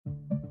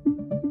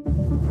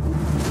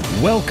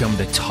Welcome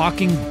to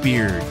Talking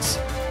Beards,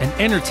 an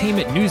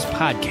entertainment news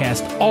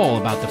podcast all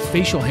about the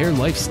facial hair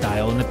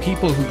lifestyle and the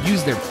people who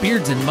use their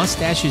beards and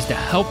mustaches to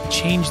help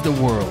change the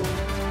world.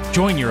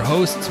 Join your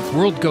hosts,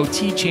 World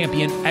Goatee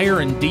Champion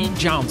Aaron D.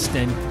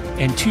 Johnston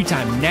and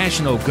two-time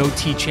National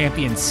Goatee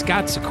Champion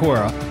Scott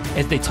Sykora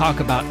as they talk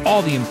about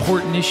all the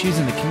important issues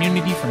in the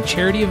community, from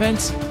charity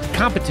events,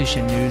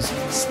 competition news,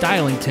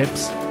 styling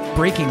tips,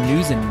 breaking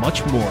news, and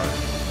much more.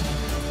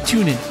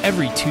 Tune in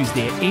every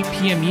Tuesday at 8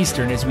 p.m.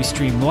 Eastern as we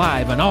stream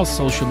live on all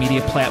social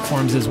media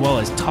platforms as well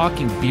as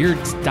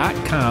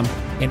talkingbeards.com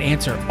and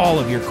answer all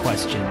of your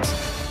questions.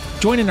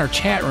 Join in our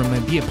chat room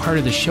and be a part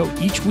of the show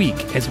each week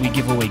as we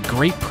give away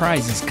great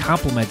prizes,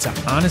 compliments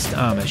of Honest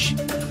Amish.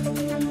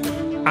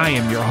 I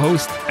am your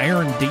host,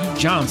 Aaron D.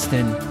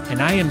 Johnston,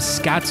 and I am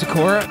Scott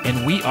Sykora,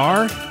 and we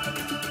are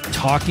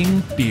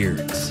Talking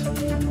Beards.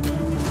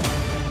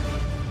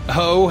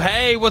 Oh,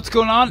 hey, what's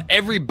going on,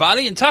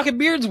 everybody in Talking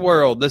Beards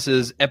world? This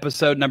is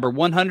episode number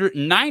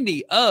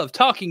 190 of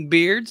Talking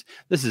Beards.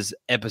 This is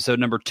episode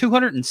number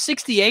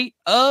 268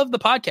 of the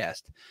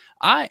podcast.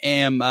 I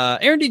am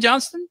Aaron D.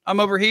 Johnston.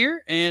 I'm over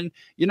here, and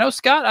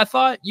Scott, I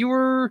thought you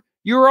were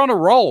on a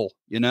roll,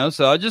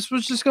 so I was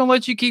just going to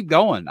let you keep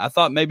going. I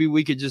thought maybe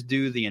we could just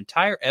do the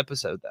entire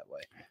episode that way.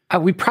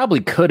 We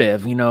probably could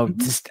have,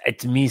 just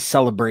it's me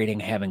celebrating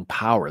having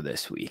power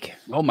this week.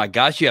 Oh my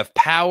gosh, you have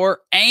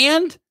power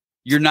and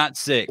you're not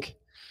sick.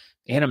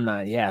 And I'm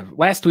not, yeah.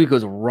 Last week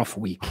was a rough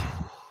week.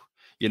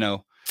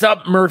 What's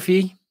up,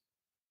 Murphy?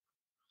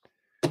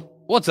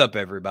 What's up,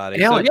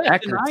 everybody? Alex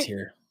Eckert's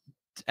here.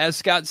 As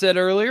Scott said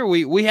earlier,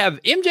 we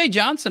have MJ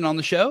Johnson on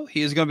the show.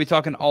 He is going to be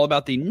talking all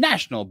about the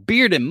National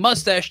Beard and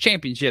Mustache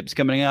Championships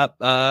coming up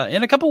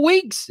in a couple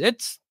weeks.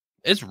 It's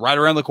right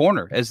around the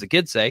corner, as the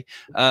kids say.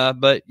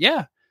 But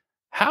yeah,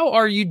 how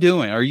are you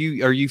doing? Are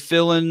you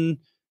feeling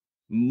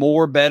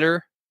more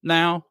better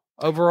now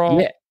overall?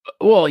 Yeah.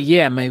 Well,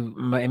 yeah,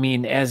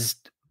 as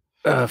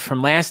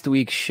from last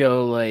week's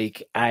show,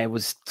 I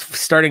was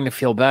starting to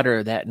feel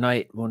better that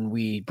night when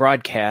we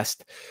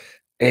broadcast,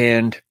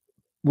 and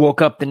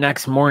woke up the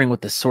next morning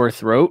with a sore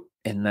throat,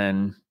 and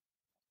then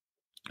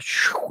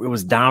it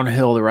was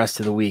downhill the rest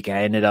of the week.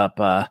 I ended up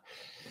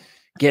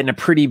getting I'm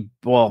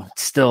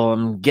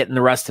getting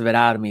the rest of it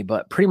out of me,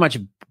 but pretty much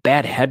a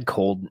bad head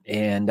cold.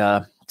 And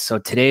so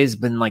today's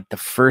been the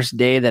first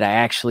day that I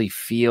actually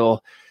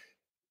feel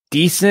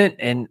decent.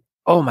 And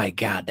oh my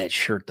God, that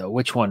shirt though.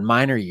 Which one?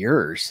 Mine or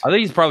yours? I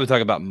think he's probably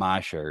talking about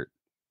my shirt.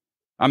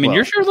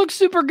 Your shirt looks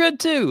super good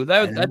too.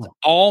 That's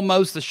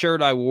almost the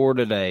shirt I wore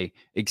today,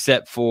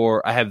 except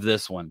for I have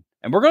this one.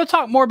 And we're going to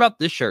talk more about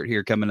this shirt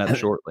here coming up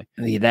shortly.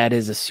 That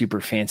is a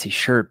super fancy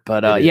shirt.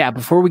 But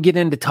before we get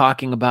into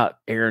talking about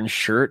Aaron's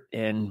shirt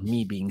and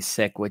me being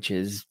sick,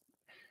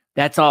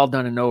 that's all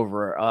done and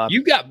over.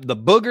 You got the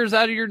boogers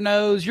out of your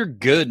nose. You're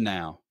good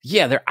now.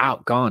 Yeah, they're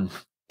out, gone.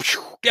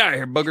 Get out of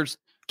here, boogers.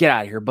 Get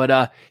out of here.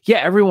 But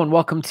everyone,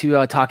 welcome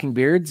to Talking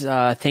Beards.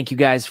 Thank you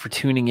guys for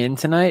tuning in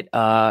tonight.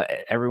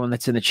 Everyone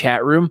that's in the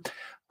chat room.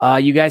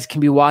 You guys can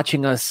be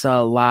watching us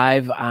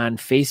live on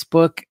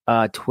Facebook,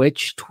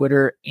 Twitch,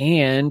 Twitter,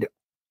 and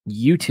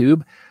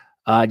YouTube.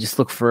 Just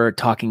look for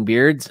Talking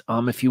Beards.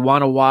 If you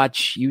want to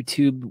watch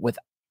YouTube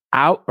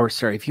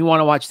if you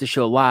want to watch the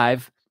show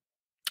live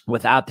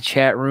without the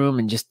chat room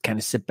and just kind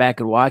of sit back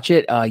and watch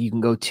it, you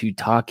can go to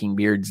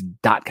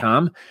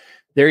talkingbeards.com.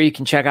 There you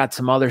can check out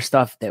some other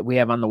stuff that we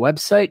have on the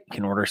website. You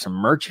can order some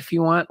merch if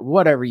you want,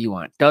 whatever you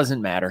want.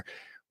 Doesn't matter.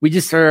 We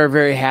just are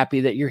very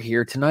happy that you're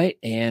here tonight.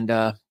 And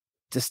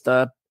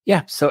So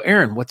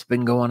Aaron, what's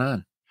been going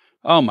on?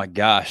 Oh my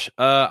gosh.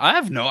 I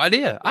have no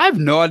idea.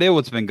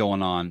 What's been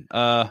going on.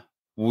 I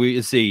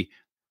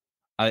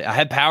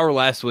had power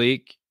last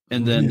week,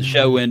 and then the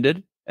show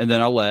ended, and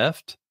then I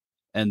left,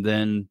 and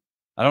then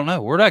I don't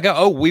know. Where'd I go?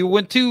 Oh, we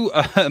went to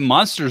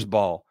Monsters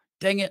Ball.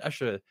 Dang it. I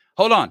should have.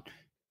 Hold on.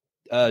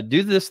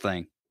 Do this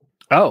thing.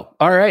 Oh,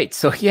 all right.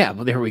 So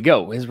there we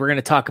go. We're going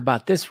to talk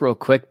about this real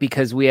quick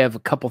because we have a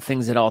couple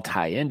things that all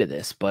tie into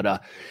this.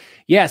 But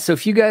so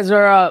if you guys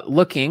are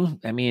looking,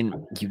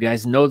 you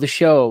guys know the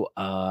show.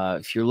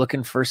 If you're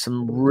looking for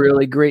some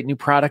really great new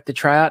product to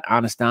try out,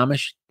 Honest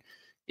Amish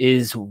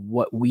is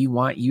what we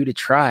want you to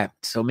try.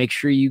 So make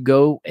sure you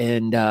go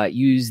and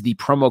use the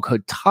promo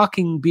code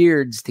Talking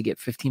Beards to get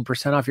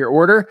 15% off your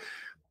order.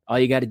 All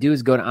you got to do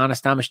is go to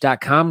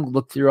honestamish.com,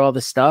 look through all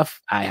the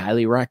stuff. I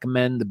highly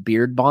recommend the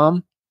Beard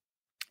Balm,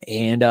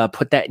 and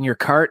put that in your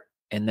cart,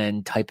 and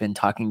then type in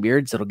Talking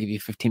Beards. It'll give you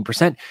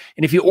 15%. And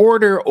if you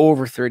order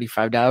over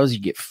 $35, you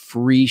get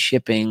free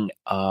shipping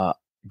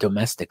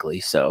domestically.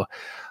 So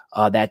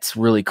that's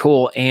really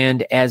cool.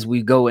 And as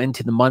we go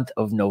into the month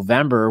of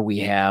November, we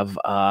have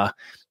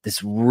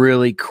this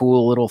really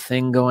cool little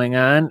thing going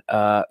on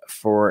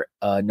for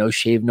No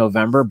Shave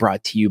November,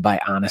 brought to you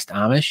by Honest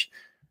Amish.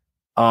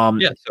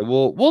 So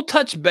we'll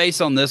touch base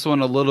on this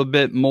one a little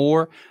bit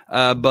more,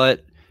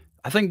 but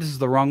I think this is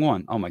the wrong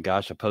one. Oh my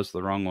gosh, I posted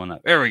the wrong one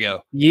up. There we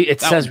go.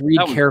 It says read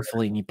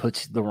carefully, and you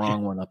put the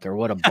wrong one up there.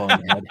 What a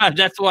bonehead.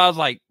 That's why I was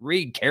like,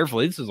 read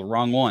carefully. This is the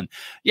wrong one.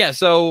 Yeah,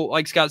 so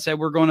like Scott said,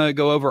 we're going to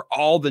go over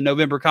all the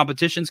November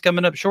competitions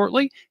coming up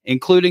shortly,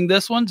 including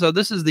this one. So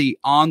this is the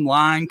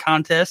online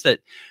contest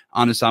that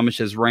Honest Amish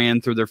has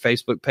ran through their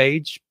Facebook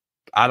page.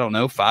 I don't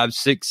know, 5,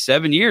 6,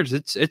 7 years.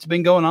 It's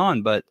been going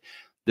on, but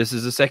this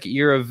is the second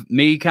year of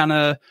me kind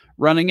of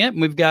running it,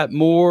 and we've got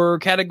more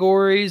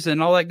categories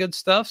and all that good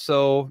stuff.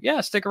 So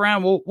yeah, stick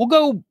around. We'll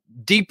go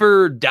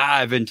deeper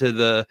dive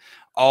into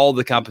all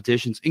the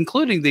competitions,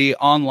 including the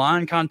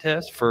online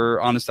contest for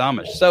Honest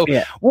Amish. So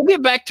we'll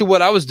get back to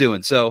what I was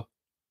doing. So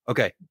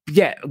okay,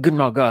 yeah, good.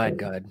 No, go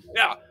ahead.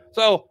 Yeah,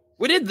 so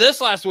we did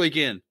this last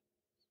weekend.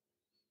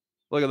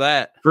 Look at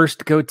that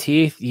first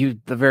goatee.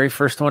 The very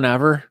first one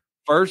ever.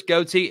 First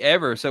goatee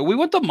ever. So we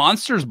went to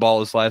Monsters Ball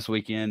this last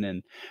weekend,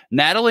 and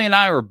Natalie and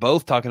I were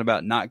both talking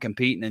about not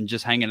competing and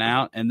just hanging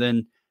out. And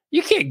then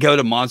you can't go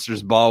to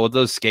Monsters Ball with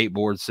those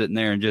skateboards sitting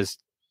there and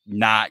just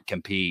not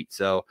compete.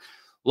 So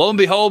lo and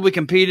behold, we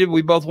competed.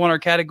 We both won our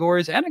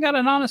categories, and I got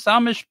an Honest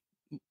Amish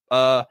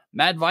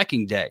Mad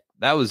Viking deck.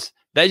 That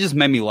just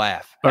made me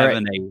laugh.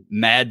 Having a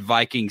Mad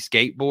Viking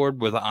skateboard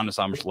with an Honest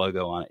Amish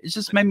logo on it. It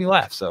just made me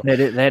laugh. So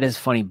that is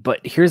funny. But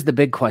here's the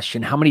big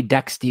question. How many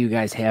decks do you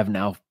guys have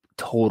now?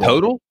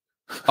 Total?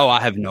 Oh,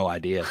 I have no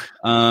idea.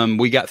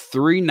 We got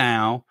 3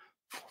 now.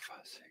 4, 5,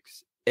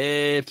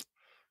 6,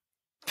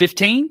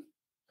 15.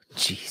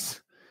 Jeez,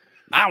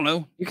 I don't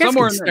know. You guys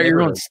can start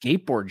your own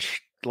skateboard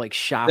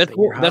shop.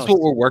 That's what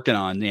we're working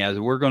on. Yeah,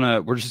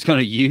 we're just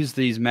gonna use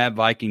these Mad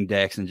Viking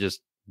decks and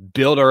just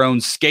build our own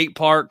skate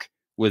park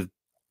with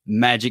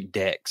magic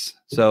decks.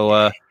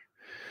 So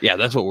yeah,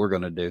 that's what we're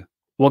gonna do.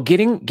 Well,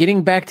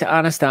 getting back to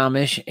Honest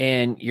Amish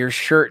and your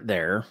shirt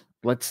there.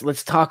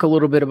 Let's talk a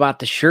little bit about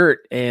the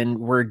shirt, and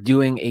we're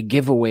doing a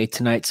giveaway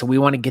tonight. So we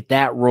want to get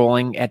that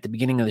rolling at the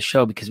beginning of the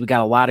show because we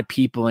got a lot of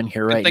people in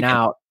here right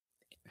now,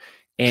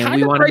 and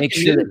we want to make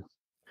sure that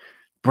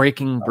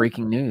breaking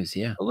news.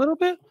 Yeah, a little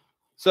bit.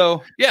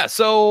 So yeah,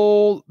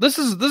 so this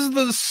is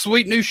the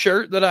sweet new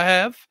shirt that I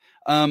have.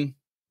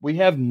 We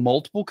have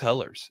multiple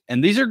colors,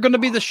 and these are going to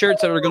be the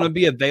shirts that are going to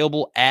be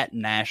available at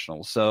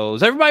Nationals. So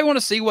does everybody want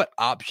to see what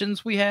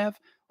options we have?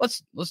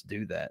 Let's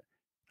do that.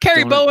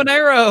 Carry Bow and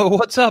Arrow.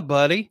 What's up,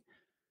 buddy?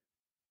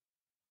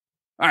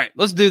 All right,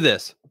 let's do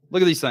this.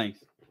 Look at these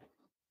things.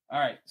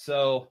 All right,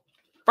 so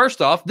first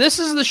off, this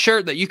is the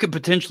shirt that you could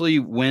potentially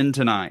win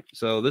tonight.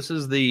 So this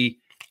is the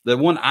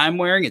one I'm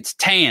wearing. It's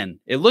tan.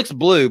 It looks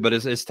blue, but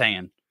it's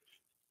tan.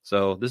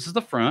 So this is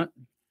the front.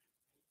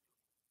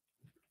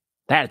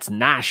 That's a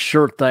nice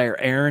shirt there,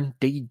 Aaron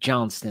D.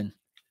 Johnston.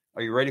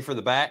 Are you ready for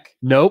the back?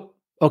 Nope.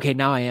 Okay,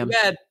 now I am.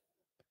 Bad.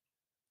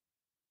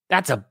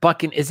 That's a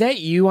bucking. Is that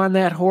you on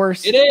that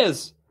horse? It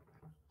is.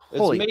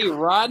 It's me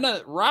riding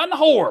a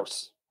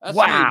horse. That's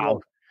wow.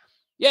 Me.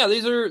 Yeah,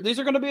 these are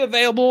going to be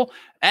available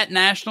at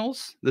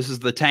Nationals. This is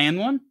the tan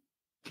one.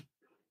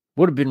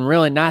 Would have been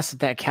really nice if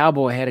that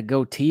cowboy had a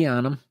goatee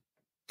on him.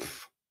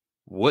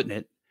 Wouldn't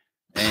it?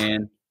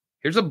 And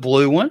here's a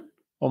blue one.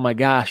 Oh my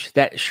gosh,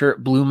 that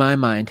shirt blew my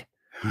mind.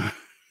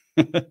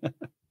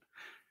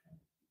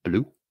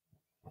 Blue.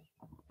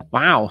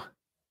 Wow.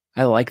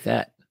 I like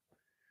that.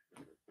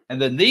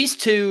 And then these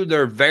two,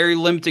 they're very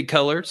limited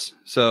colors.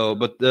 So,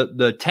 but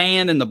the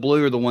tan and the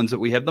blue are the ones that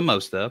we have the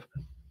most of.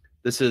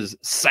 This is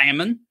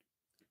Salmon.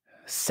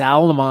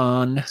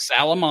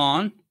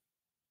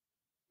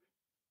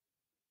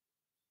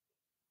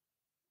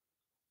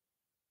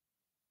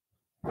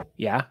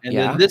 Yeah. And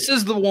then this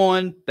is the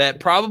one that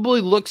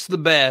probably looks the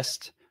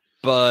best,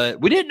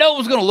 but we didn't know it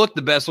was going to look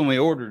the best when we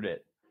ordered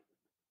it.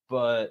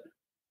 But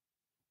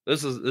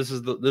this is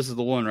the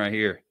one right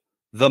here.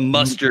 The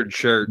mustard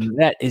shirt.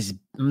 That is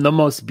the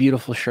most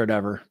beautiful shirt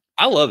ever.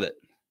 I love it.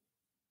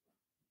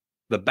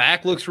 The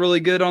back looks really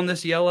good on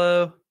this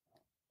yellow.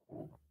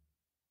 All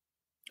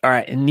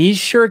right. And these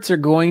shirts are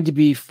going to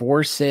be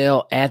for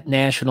sale at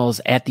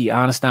Nationals at the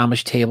Honest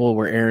Amish table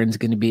where Aaron's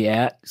going to be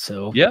at.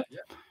 So, yeah.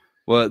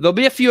 Well, there'll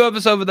be a few of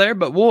us over there,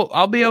 but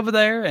I'll be over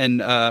there,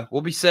 and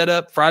we'll be set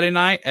up Friday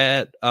night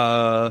at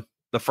the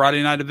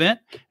Friday night event,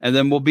 and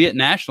then we'll be at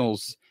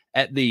Nationals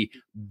at the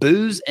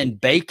Booze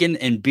and Bacon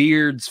and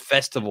Beards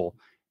Festival,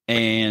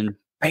 and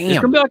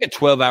it's gonna be like a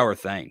 12-hour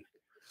thing.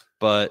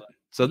 But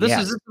so this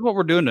is what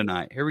we're doing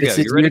tonight. Here we go. This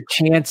is your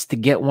chance to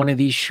get one of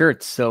these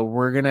shirts. So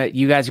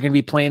you guys are gonna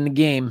be playing the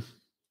game.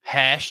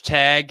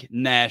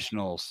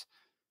 #Nationals.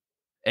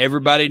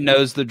 Everybody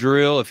knows the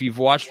drill. If you've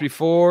watched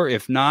before,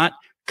 if not,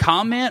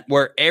 comment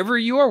wherever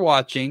you are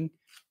watching.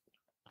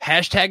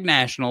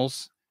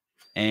 #Nationals,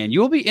 and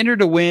you'll be entered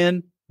to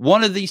win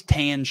one of these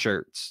tan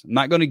shirts. I'm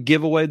not going to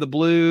give away the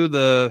blue,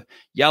 the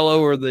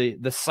yellow, or the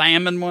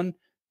salmon one,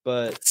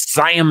 but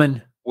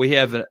salmon. We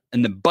have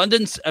an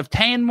abundance of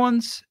tan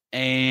ones,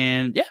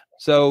 and yeah,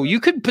 so you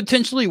could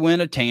potentially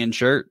win a tan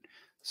shirt.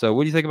 So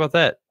what do you think about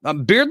that?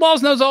 Beard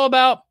Laws knows all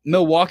about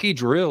Milwaukee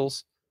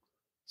drills,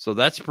 so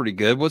that's pretty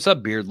good. What's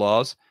up, Beard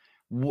Laws?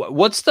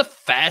 What's the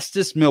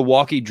fastest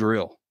Milwaukee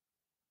drill?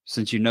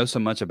 since you know so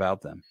much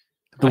about them?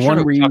 The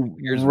one where you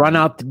run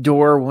out the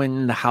door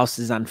when the house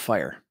is on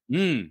fire.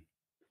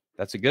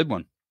 That's a good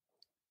one.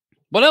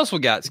 What else we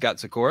got, Scott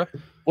Sykora?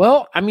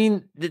 Well, I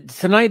mean,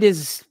 tonight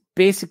is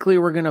basically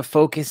we're going to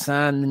focus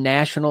on the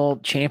national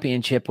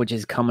championship, which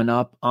is coming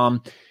up.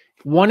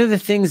 One of the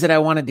things that I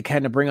wanted to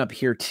kind of bring up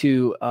here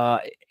too,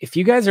 if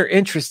you guys are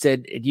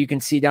interested, you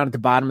can see down at the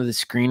bottom of the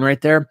screen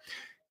right there.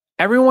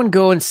 Everyone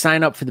go and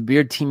sign up for the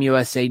Beard Team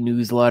USA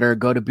newsletter.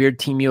 Go to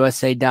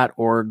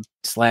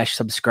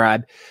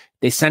beardteamusa.org/subscribe.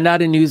 They send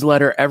out a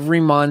newsletter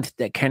every month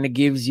that kind of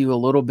gives you a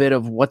little bit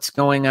of what's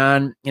going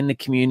on in the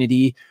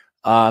community.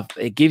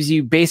 It gives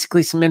you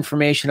basically some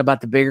information about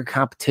the bigger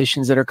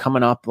competitions that are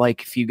coming up.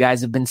 Like if you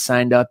guys have been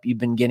signed up, you've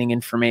been getting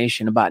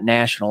information about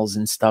nationals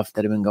and stuff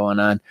that have been going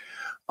on.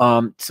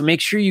 So make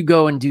sure you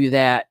go and do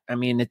that. I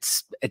mean,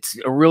 it's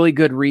a really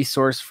good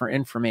resource for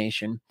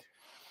information.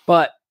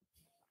 But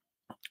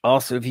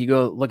also, if you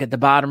go look at the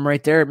bottom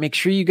right there, make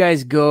sure you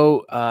guys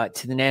go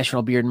to the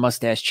National Beard and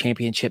Mustache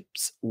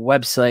Championships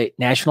website,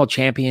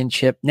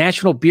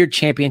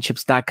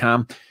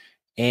 nationalbeardchampionships.com,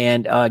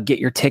 and get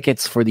your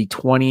tickets for the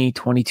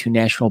 2022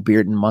 National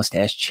Beard and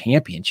Mustache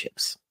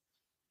Championships.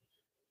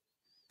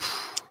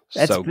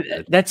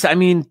 I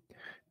mean,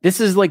 this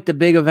is like the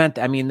big event.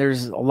 I mean,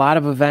 there's a lot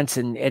of events,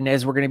 and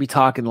as we're going to be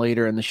talking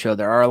later in the show,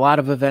 there are a lot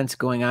of events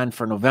going on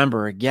for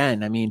November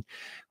again. I mean,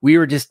 we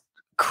were just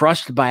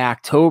crushed by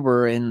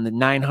October and the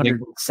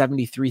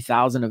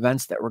 973,000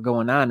 events that were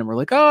going on. And we're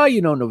like, oh,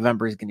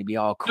 November is going to be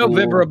all cool.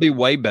 November will be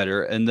way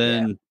better. And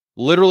then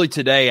literally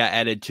today I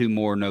added 2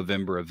 more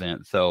November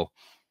events. So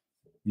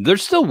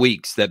there's still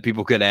weeks that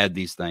people could add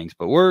these things,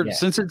 but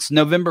since it's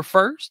November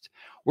 1st,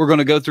 we're going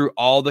to go through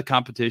all the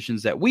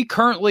competitions that we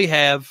currently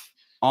have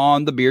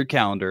on the beard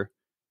calendar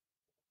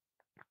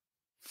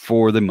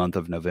for the month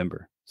of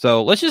November.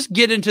 So let's just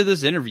get into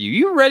this interview.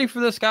 You ready for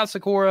this, Scott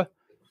Sykora?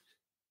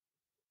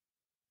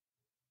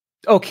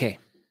 Okay.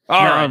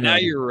 All right. Now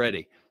you're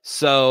ready.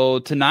 So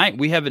tonight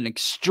we have an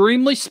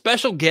extremely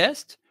special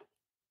guest,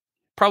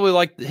 probably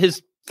like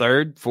his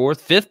 3rd, 4th,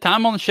 5th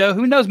time on the show.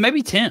 Who knows?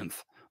 Maybe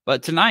 10th.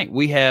 But tonight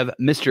we have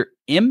Mr.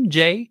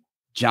 MJ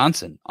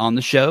Johnston on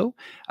the show.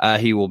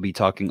 He will be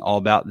talking all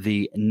about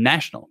the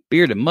National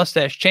Beard and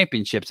Mustache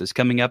Championships that's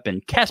coming up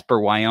in Casper,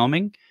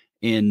 Wyoming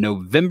in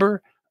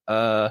November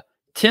 10th,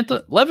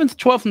 11th,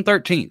 12th, and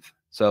 13th.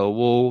 So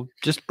we'll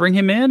just bring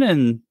him in,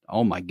 and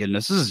oh my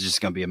goodness, this is just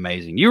going to be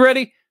amazing. You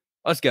ready?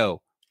 Let's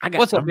go.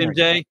 What's up,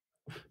 MJ?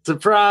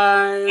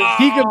 Surprise!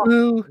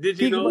 Peekaboo! Did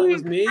you know it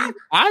was me?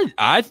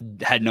 I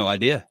had no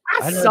idea.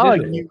 I saw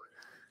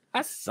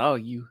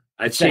you.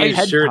 I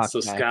changed shirts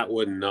so Scott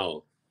wouldn't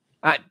know.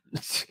 I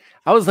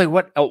was like,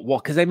 what? Oh, well,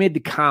 because I made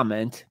the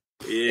comment.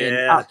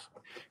 Yeah.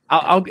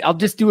 I'll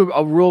just do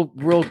a real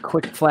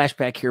quick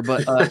flashback here.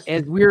 But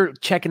as we're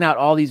checking out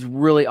all these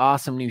really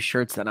awesome new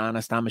shirts that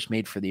Honest Amish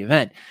made for the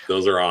event,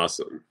 those are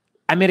awesome.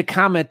 I made a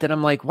comment that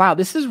I'm like, wow,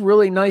 this is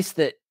really nice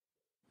that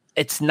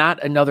it's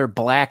not another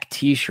black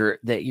T-shirt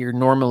that you're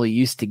normally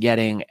used to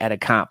getting at a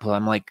comp.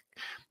 I'm like,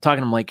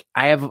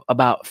 I have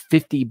about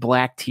 50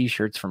 black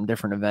T-shirts from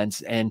different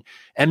events, and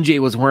MJ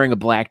was wearing a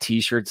black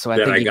T-shirt, so I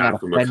think he got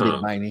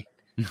offended by me.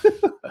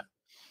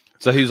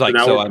 So he was like,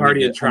 now we're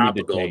partying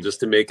tropical just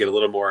to make it a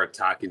little more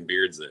Talking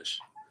Beards-ish.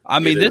 I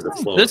mean,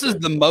 this is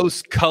the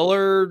most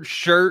colored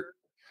shirt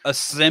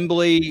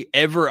assembly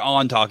ever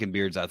on Talking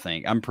Beards, I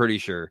think. I'm pretty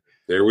sure.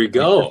 There we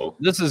go.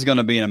 This is going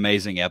to be an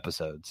amazing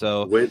episode.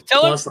 So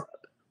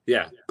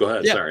yeah, go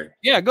ahead. Yeah, sorry.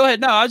 Yeah, go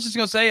ahead. No, I was just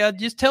going to say,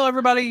 just tell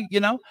everybody,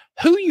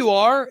 who you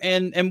are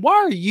and why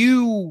are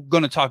you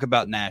going to talk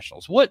about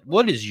nationals?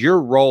 What is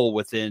your role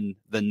within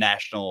the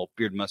National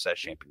Beard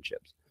Mustache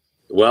Championships?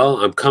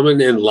 Well, I'm coming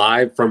in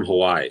live from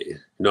Hawaii.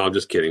 No, I'm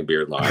just kidding.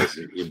 Beard lies.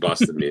 You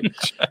busted me.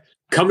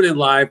 Coming in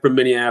live from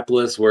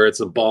Minneapolis, where it's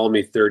a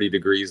balmy 30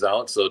 degrees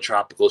out, so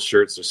tropical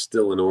shirts are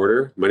still in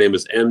order. My name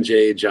is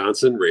MJ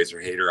Johnston, Razor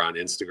Hater on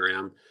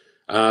Instagram.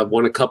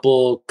 Won a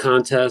couple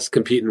contests,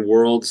 compete in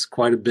worlds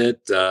quite a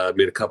bit.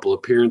 Made a couple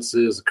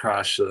appearances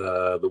across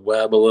the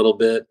web a little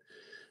bit,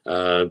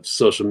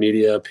 social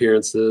media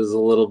appearances a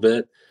little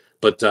bit.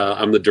 But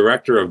I'm the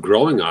director of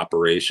growing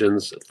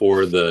operations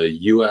for the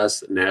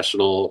U.S.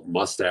 National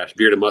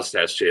Beard and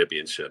Mustache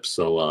Championships.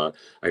 So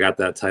I got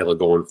that title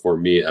going for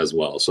me as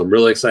well. So I'm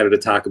really excited to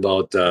talk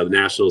about the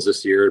nationals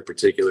this year, in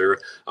particular,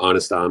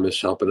 Honest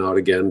Amish helping out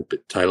again,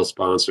 title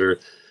sponsor.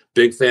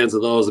 Big fans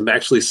of those. I'm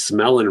actually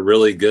smelling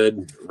really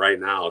good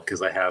right now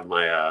because I have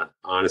my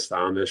Honest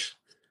Amish.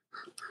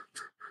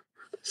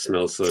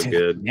 Smells so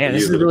good. Man,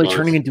 this is really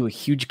turning into a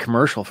huge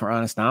commercial for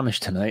Honest Amish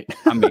tonight.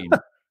 I mean,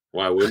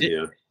 why wouldn't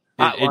you?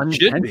 It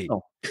should be.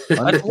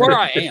 That's where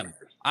I am.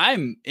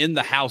 I'm in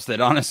the house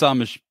that Honest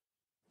Amish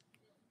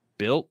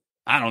built.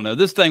 I don't know.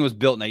 This thing was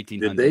built in 1800s.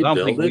 Did they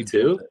build it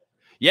too?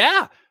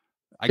 Yeah,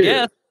 I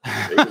guess.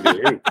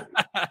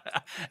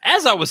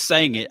 As I was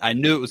saying it, I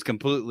knew it was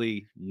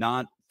completely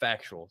not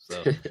factual.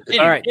 So, anyway,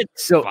 all right.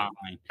 So fine.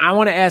 I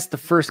want to ask the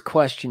first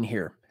question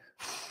here.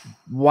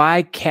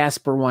 Why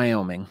Casper,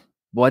 Wyoming?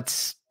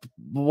 What's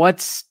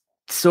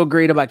so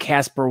great about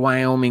Casper,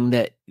 Wyoming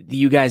that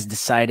you guys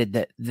decided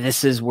that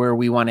this is where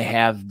we want to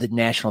have the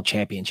national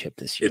championship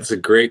this year? It's a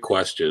great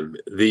question.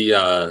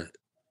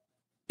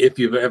 If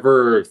you've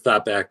ever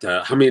thought back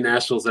to how many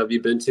nationals have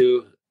you been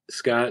to,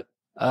 Scott?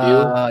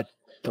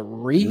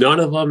 3. None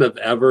of them have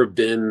ever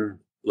been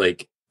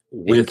like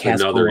with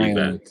another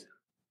event.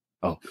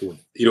 Oh,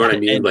 you know what I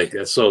mean? Like,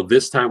 so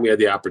this time we had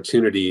the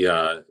opportunity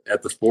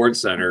at the Ford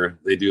Center.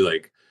 They do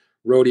like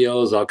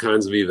rodeos, all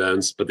kinds of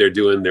events, but they're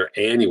doing their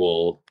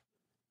annual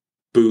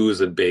Booze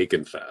and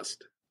Bacon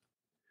Fest.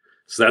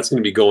 So that's going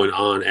to be going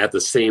on at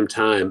the same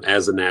time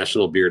as the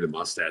National Beard and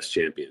Mustache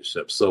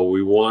Championship. So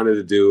we wanted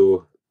to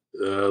do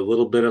a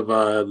little bit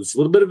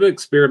of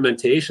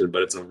experimentation,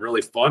 but it's a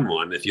really fun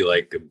one if you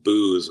like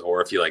booze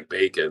or if you like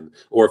bacon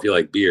or if you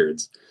like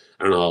beards.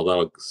 I don't know how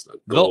that'll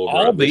go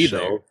over on the show.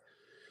 There.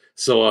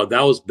 So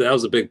that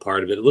was a big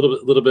part of it. A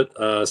little bit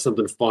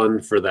something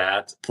fun for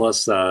that.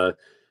 Plus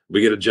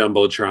we get a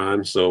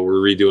Jumbotron, so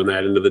we're redoing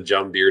that into the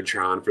Jump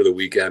Beardtron for the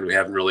weekend. We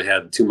haven't really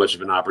had too much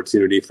of an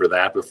opportunity for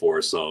that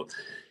before. So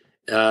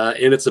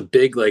and it's a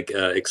big, like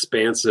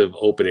expansive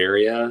open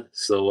area.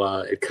 So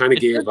it kind of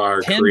gave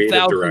our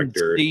creative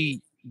director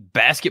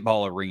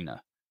basketball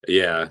arena.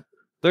 Yeah.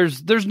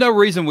 There's no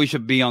reason we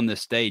should be on this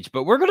stage,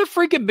 but we're going to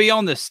freaking be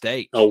on this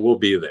stage. Oh, we'll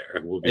be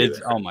there.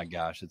 Oh my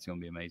gosh, it's going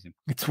to be amazing.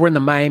 It's where the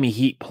Miami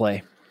Heat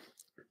play.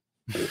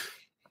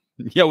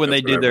 Yeah, when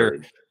they do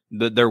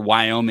their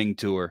Wyoming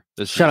tour.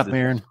 Shut up,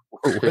 Aaron.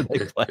 Where they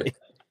play.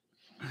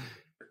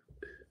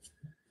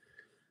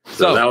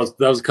 So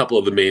that was a couple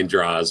of the main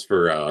draws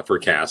for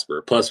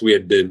Casper. Plus, we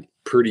had been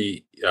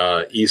pretty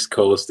East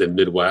Coast and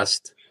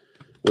Midwest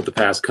with the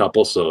past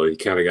couple, so you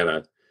kind of got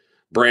to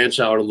branch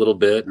out a little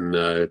bit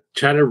and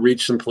try to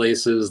reach some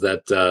places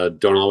that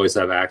don't always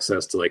have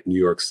access to, like New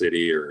York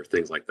City or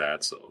things like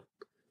that. So,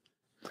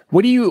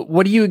 what do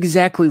you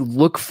exactly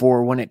look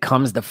for when it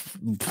comes to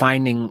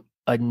finding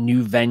a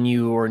new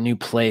venue or a new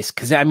place?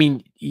 Because I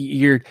mean,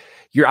 you're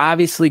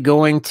obviously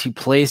going to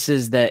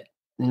places that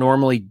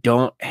normally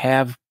don't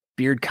have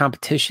beard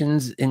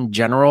competitions in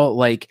general.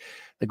 Like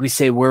we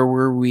say, where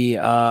were we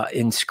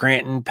in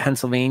Scranton,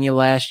 Pennsylvania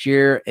last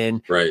year?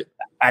 And right,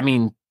 I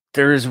mean,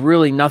 there's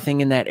really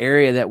nothing in that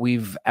area that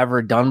we've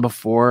ever done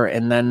before.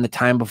 And then the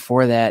time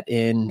before that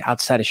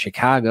outside of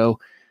Chicago,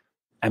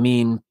 I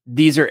mean,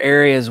 these are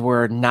areas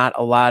where not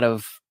a lot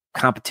of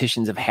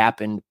competitions have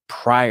happened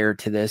prior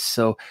to this.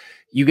 So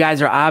you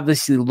guys are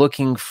obviously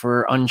looking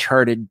for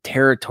uncharted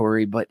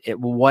territory, but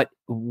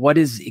what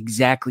is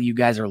exactly you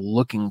guys are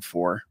looking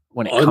for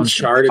when it comes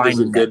to uncharted is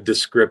a good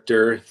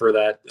descriptor for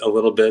that a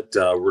little bit.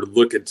 We're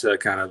looking to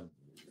kind of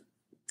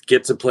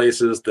get to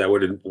places that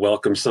would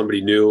welcome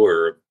somebody new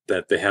or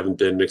that they haven't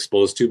been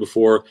exposed to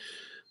before,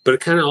 but it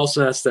kind of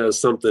also has to have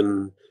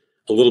something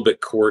a little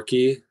bit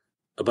quirky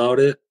about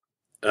it.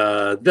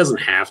 It doesn't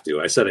have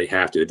to. I said I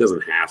have to. It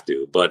doesn't have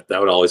to, but that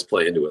would always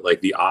play into it.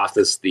 Like the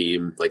Office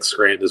theme, like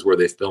Scranton is where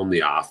they filmed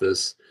The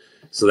Office,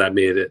 so that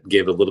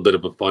gave it a little bit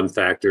of a fun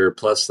factor.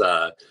 Plus,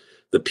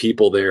 the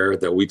people there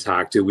that we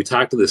talk to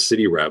the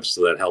city reps,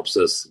 so that helps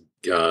us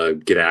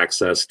get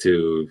access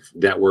to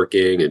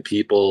networking and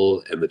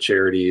people and the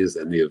charities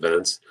and the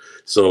events.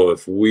 So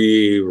if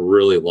we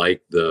really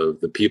like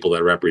the people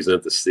that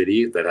represent the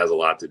city, that has a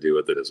lot to do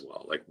with it as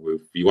well. Like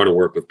you want to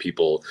work with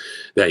people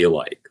that you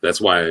like.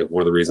 That's why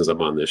one of the reasons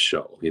I'm on this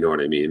show. You know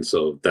what I mean?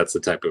 So that's the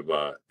type of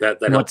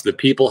that helps. The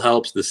people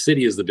helps. The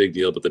city is the big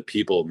deal, but the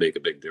people make a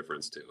big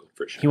difference too,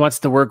 for sure. He wants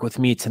to work with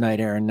me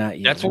tonight, Aaron, not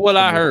you. That's what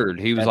I heard.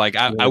 He was like,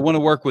 I want to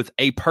work with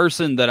a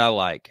person that I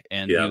like.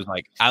 And he was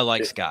like, I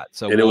like Scott.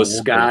 So it was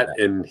Scott,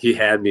 and he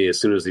had me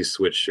as soon as he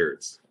switched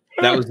shirts.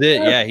 That was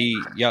it.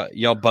 Yeah,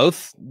 y'all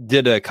both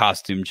did a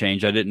costume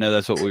change. I didn't know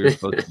that's what we were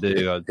supposed to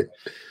do.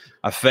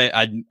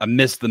 I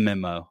missed the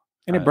memo.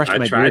 And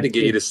I tried to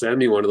get you to send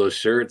me one of those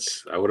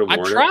shirts. I would have worn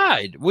it. I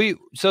tried.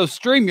 So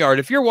StreamYard,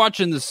 if you're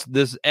watching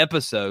this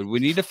episode, we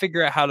need to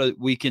figure out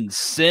we can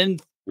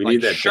send. We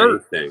need that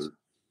shirt thing.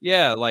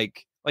 Yeah,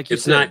 like you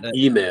it's said, not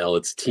email,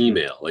 it's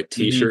T-mail, like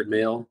T-shirt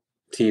mail.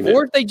 T-mail.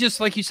 Or if they just,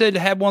 like you said,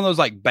 have one of those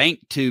like bank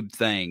tube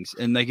things,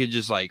 and they could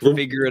just like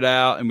figure it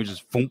out, and we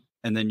just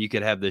and then you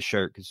could have this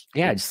shirt.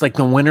 Yeah, just like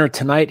the winner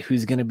tonight,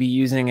 who's going to be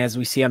using, as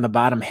we see on the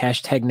bottom,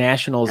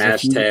 #nationals.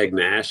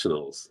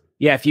 #nationals.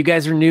 Yeah, if you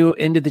guys are new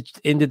into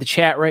the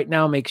chat right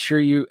now, make sure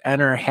you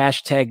enter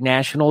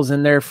 #nationals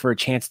in there for a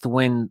chance to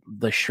win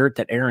the shirt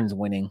that Aaron's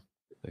winning.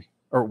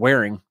 Or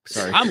wearing.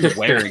 Sorry. I'm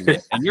wearing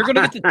it. And you're going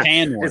to get the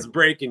tan one. It's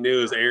breaking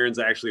news. Aaron's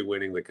actually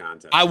winning the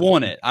contest. I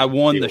won it. I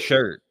won the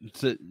shirt.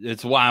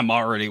 It's why I'm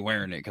already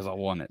wearing it, because I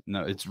won it.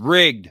 No, it's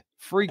rigged.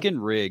 Freaking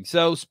rigged.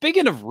 So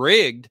speaking of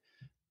rigged,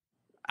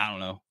 I don't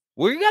know.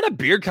 We got a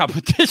beard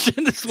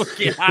competition this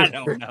weekend. I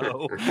don't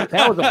know.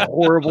 That was a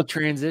horrible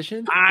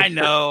transition. I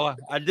know.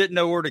 I didn't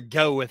know where to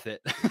go with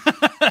it.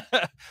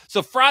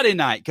 So Friday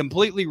night,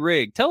 completely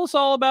rigged. Tell us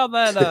all about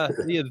that.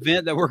 The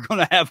event that we're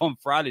going to have on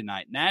Friday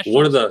night.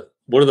 National.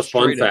 One of the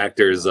fun Straight up.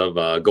 factors of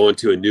going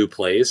to a new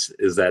place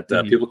is that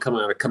people come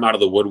out of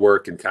the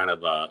woodwork and kind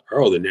of,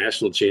 the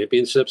national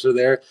championships are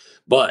there,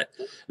 but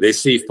they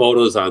see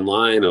photos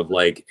online of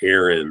like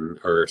Aaron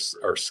or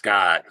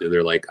Scott, and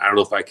they're like, I don't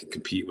know if I can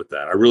compete with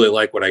that. I really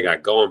like what I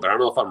got going, but I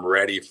don't know if I'm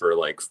ready for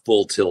like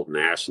full tilt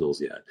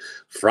nationals yet.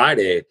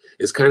 Friday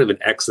is kind of an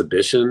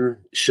exhibition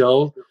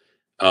show.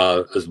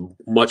 A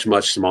much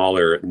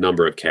smaller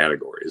number of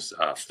categories,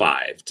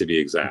 5 to be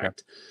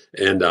exact,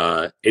 and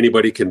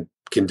anybody can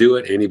do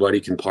it. Anybody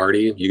can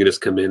party. You can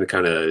just come in and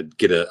kind of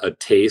get a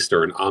taste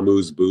or an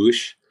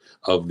amuse-bouche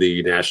of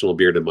the National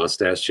Beard and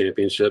Mustache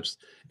Championships.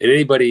 And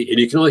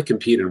you can only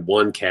compete in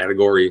one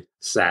category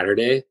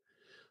Saturday,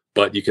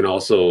 but you can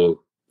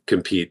also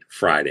compete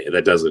Friday.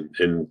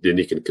 And then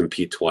you can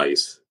compete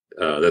twice.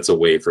 That's a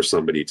way for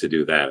somebody to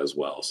do that as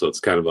well. So it's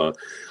kind of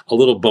a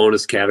little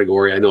bonus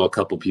category. I know a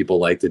couple people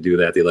like to do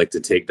that. They like to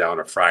take down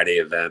a Friday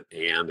event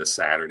and a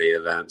Saturday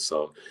event.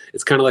 So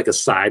it's kind of like a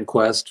side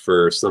quest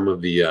for some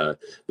of the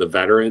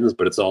veterans,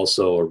 but it's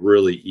also a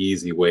really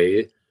easy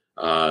way,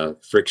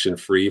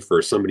 friction-free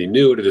for somebody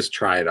new to just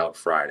try it out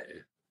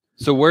Friday.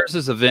 So where's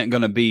this event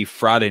going to be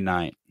Friday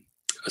night?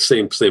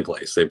 Same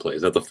place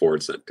at the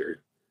Ford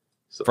Center.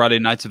 So, Friday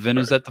night's event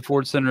is at the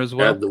Ford Center as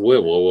well?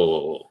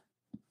 Whoa.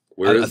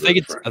 I think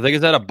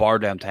it's at a bar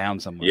downtown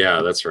somewhere.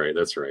 Yeah, that's right.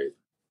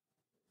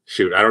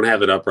 Shoot, I don't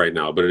have it up right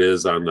now, but it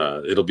is on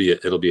it'll be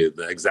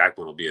the exact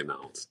one will be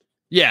announced.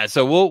 Yeah,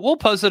 so we'll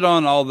post it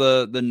on all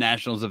the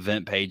Nationals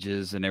event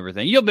pages and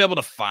everything. You'll be able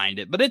to find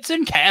it, but it's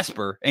in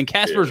Casper, and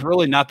Casper's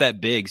really not that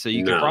big, so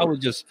you can probably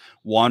just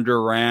wander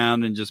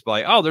around and just be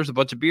like, oh, there's a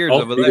bunch of beards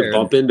over there. You can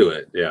bump into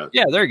it. Yeah,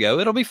 there you go.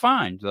 It'll be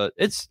fine. But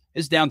it's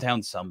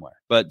downtown somewhere.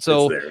 But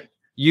so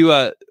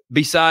you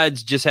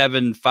besides just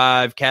having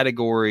 5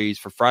 categories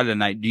for Friday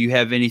night, do you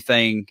have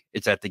anything?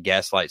 It's at the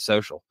Gaslight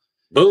Social.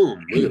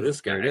 Boom! Look at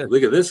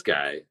this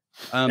guy.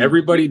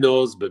 Everybody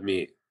knows but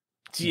me.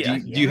 Do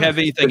you have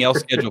anything else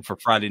scheduled for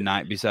Friday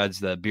night besides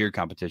the beard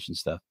competition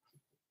stuff?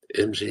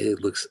 MJ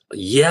looks.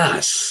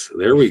 Yes,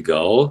 there we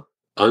go.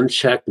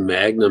 Unchecked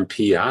Magnum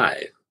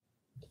PI.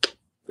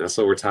 That's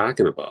what we're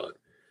talking about.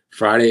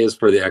 Friday is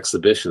for the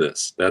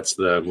exhibitionists. That's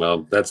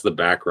the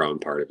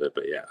background part of it.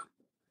 But yeah.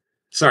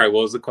 Sorry,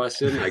 what was the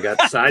question? I got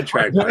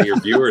sidetracked by your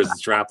viewers.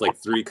 Dropped like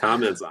 3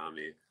 comments on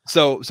me.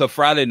 So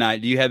Friday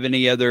night, do you have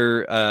any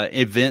other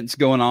events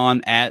going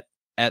on at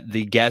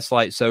the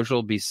Gaslight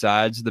Social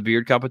besides the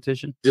beard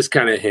competition? Just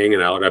kind of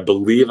hanging out. I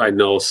believe I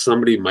know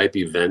somebody might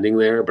be vending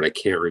there, but I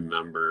can't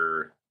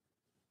remember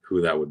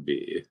who that would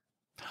be.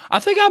 I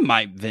think I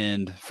might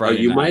vend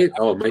Friday night. Might?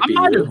 Oh, it might be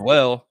you. As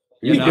well.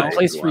 You know, a good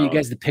place for you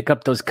guys to pick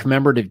up those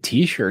commemorative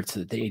T-shirts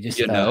that they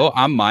just.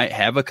 I might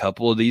have a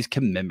couple of these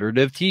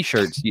commemorative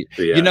T-shirts.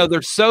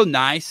 They're so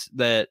nice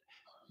that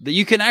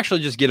you can actually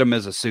just get them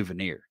as a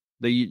souvenir.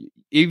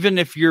 Even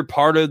if you're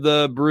part of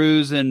the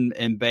Brews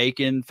and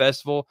Bacon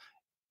Festival,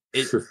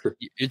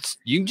 it's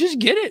you can just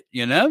get it.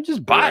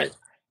 Just buy it.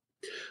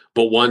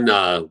 But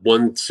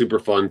one super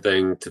fun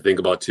thing to think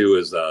about too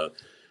is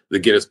the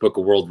Guinness Book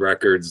of World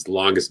Records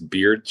longest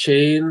beard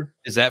chain.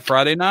 Is that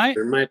Friday night?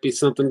 There might be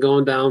something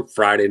going down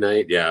Friday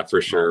night. Yeah, for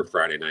sure.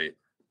 Friday night.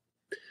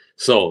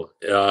 So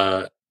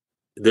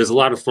there's a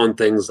lot of fun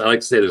things. I like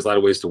to say there's a lot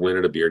of ways to win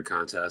at a beard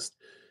contest.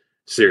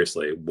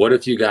 Seriously, what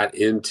if you got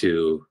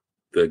into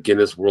the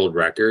Guinness World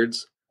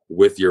Records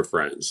with your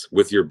friends,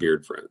 with your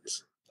beard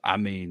friends? I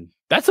mean,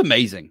 that's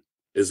amazing.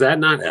 Is that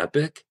not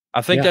epic?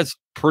 I think that's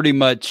pretty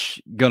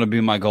much going to be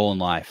my goal in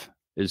life,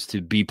 is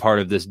to be part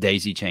of this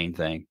daisy chain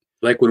thing.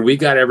 Like when we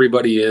got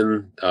everybody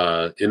in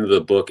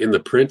the book, in the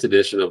print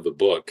edition of the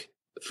book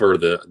for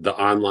the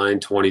online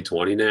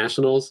 2020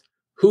 Nationals,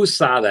 who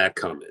saw that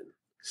coming?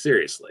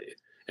 Seriously.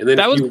 And then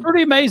that was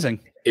pretty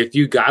amazing. If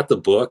you got the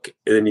book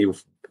and then you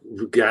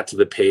got to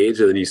the page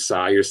and then you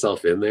saw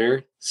yourself in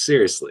there,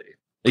 seriously.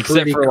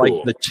 Except for cool.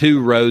 Like the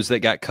 2 rows that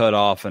got cut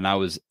off, and I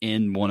was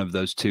in one of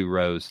those 2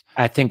 rows.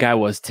 I think I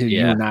was too.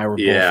 Yeah. You and I were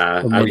both.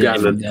 Yeah, I've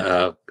gotten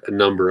a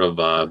number of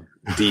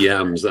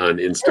DMs on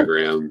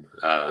Instagram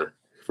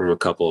from a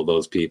couple of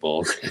those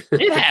people.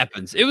 It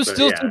happens. It was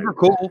still super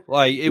cool.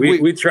 Like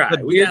we tried.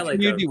 The beard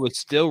community was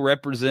still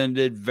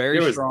represented very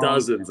strong. There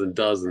was dozens and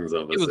dozens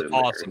of us. It was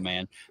awesome,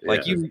 man.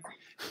 Like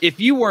if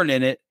you weren't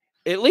in it,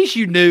 at least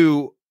you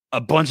knew a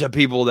bunch of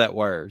people that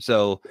were.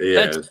 So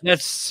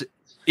that's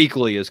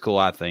equally as cool,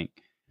 I think.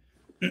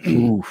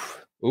 Ooh.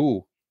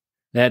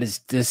 That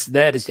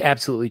is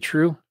absolutely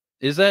true.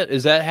 Is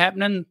that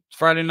happening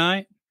Friday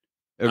night?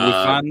 Are we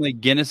finally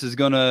Guinness is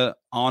going to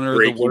honor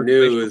breaking the work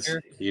news?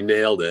 You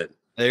nailed it.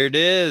 There it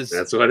is.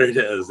 That's what it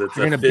is. It's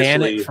going to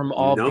ban it from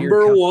all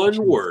number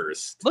 1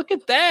 worst. Look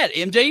at that,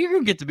 MJ. You're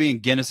going to get to be in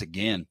Guinness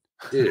again,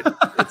 dude.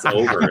 It's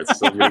over. It's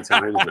so many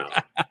times now.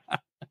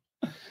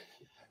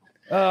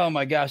 Oh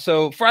my gosh!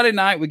 So Friday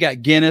night we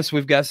got Guinness.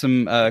 We've got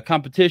some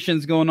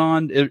competitions going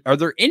on. Are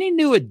there any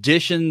new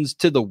additions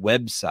to the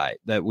website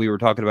that we were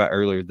talking about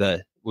earlier?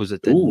 Was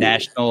it the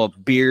National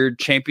Beard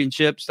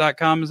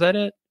Championships.com? Is that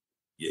it?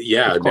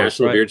 Yeah,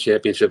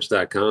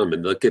 nationalbeardchampionships.com,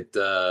 and look at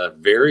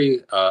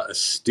very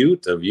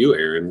astute of you,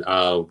 Aaron.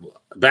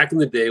 Back in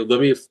the day, let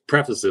me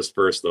preface this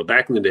first, though.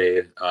 Back in the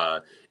day,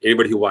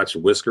 anybody who watched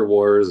Whisker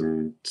Wars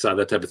and saw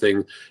that type of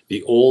thing,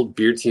 the old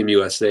Beard Team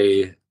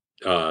USA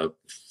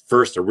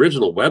first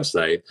original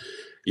website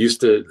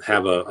used to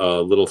have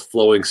a little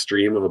flowing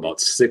stream of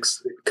about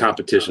 6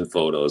 competition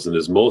photos, and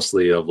is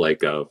mostly of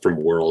like from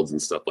worlds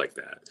and stuff like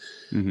that.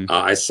 Mm-hmm.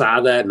 I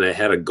saw that, and I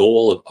had a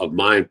goal of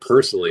mine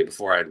personally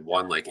before I'd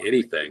won like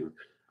anything.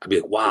 I'd be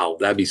like, wow,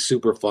 that'd be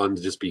super fun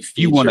to just be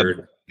featured. You want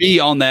to be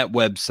on that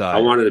website. I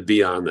wanted to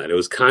be on that. It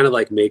was kind of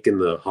like making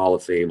the Hall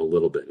of Fame a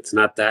little bit. It's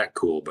not that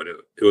cool, but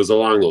it was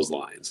along those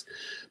lines.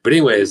 But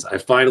anyways, I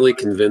finally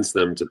convinced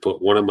them to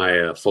put one of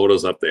my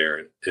photos up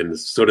there, and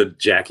so did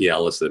Jackie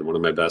Ellison, one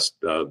of my best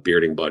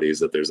bearding buddies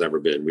that there's ever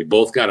been. We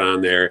both got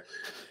on there,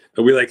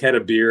 and we like had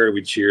a beer, and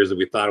we cheers, and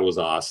we thought it was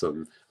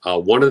awesome.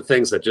 One of the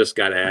things that just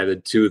got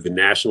added to the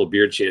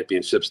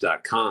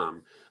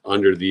nationalbeardchampionships.com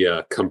under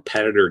the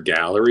competitor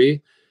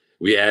gallery,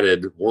 we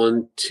added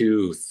 1,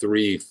 2,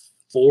 3,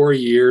 4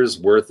 years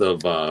worth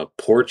of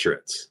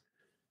portraits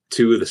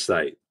to the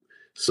site.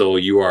 So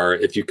you are,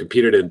 if you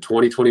competed in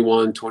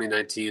 2021,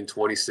 2019,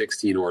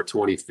 2016, or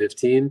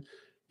 2015,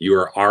 you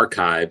are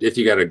archived. If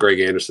you got a Greg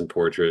Anderson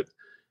portrait,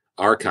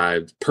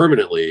 archived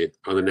permanently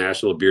on the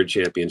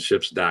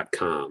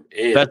nationalbeardchampionships.com.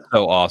 And that's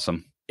so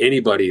awesome.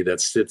 Anybody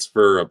that sits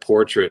for a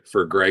portrait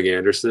for Greg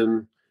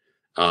Anderson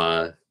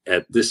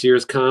at this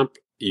year's comp,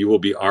 you will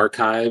be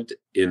archived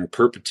in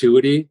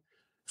perpetuity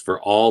for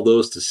all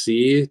those to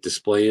see,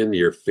 displaying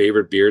your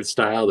favorite beard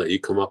style that you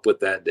come up with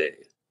that day.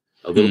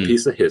 A little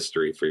piece of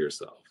history for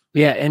yourself.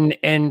 Yeah,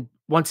 and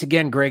once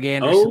again, Greg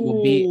Anderson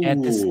will be at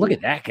this. Look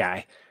at that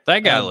guy.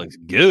 That guy looks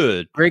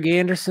good. Greg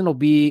Anderson will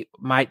be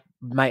my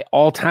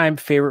all-time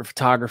favorite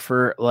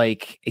photographer.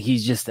 Like,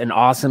 he's just an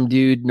awesome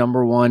dude,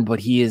 number one, but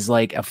he is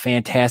like a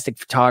fantastic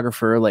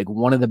photographer, like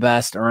one of the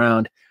best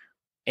around.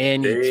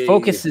 And he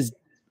focuses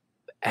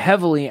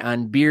heavily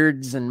on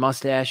beards and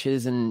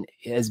mustaches, and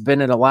has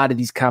been at a lot of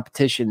these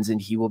competitions,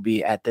 and he will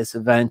be at this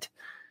event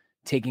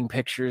taking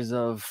pictures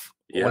of.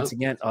 Yep. Once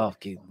again, oh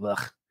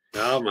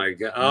my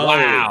God! Oh,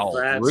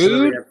 wow,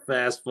 rude.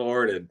 Fast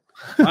forwarded.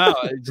 Wow,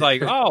 it's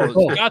like,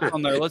 it's got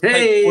on there. Let's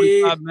take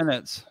 45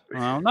 minutes.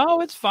 Well,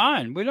 no, it's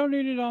fine. We don't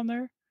need it on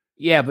there.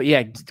 Yeah, but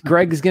yeah,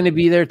 Greg is going to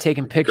be there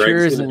taking pictures.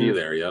 Greg's going to be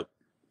there. Yep.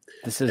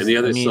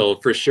 So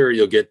for sure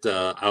you'll get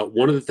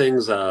one of the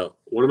things.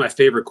 One of my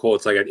favorite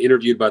quotes. I got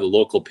interviewed by the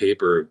local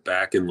paper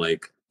back in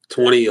like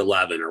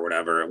 2011 or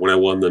whatever when I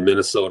won the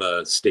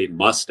Minnesota State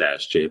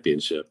Mustache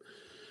Championship.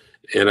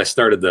 And I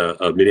started the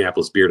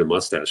Minneapolis Beard and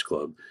Mustache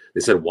Club.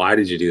 They said, "Why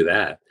did you do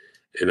that?"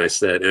 And I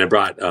said, and I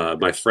brought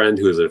my friend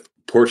who is a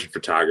portrait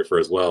photographer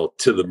as well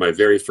to my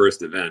very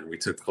first event. We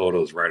took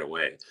photos right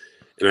away.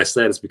 And I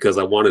said, it's because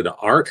I wanted to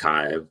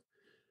archive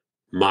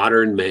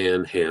modern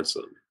man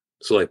handsome.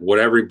 So like what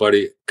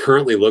everybody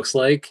currently looks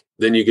like,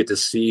 then you get to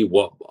see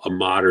what a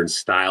modern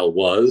style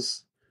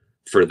was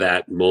for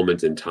that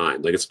moment in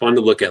time. Like, it's fun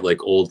to look at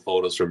like old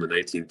photos from the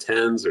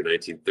 1910s or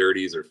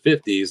 1930s or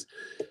 50s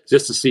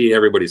just to see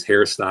everybody's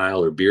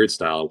hairstyle or beard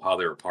style, how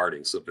they were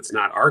parting. So if it's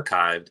not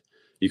archived,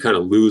 you kind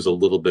of lose a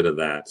little bit of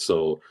that.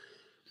 So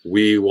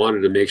we wanted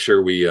to make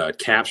sure we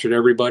captured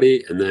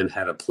everybody and then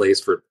had a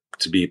place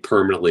to be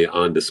permanently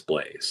on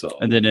display. So,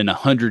 and then in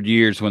 100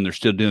 years, when they're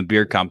still doing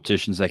beard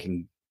competitions, they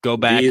can go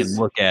back and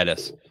look at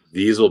us.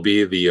 These will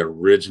be the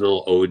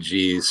original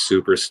OG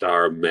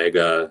superstar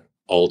mega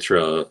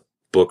ultra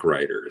book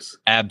writers.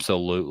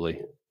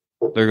 Absolutely.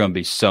 There are going to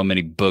be so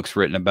many books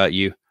written about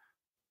you.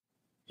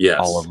 Yes.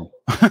 All of them.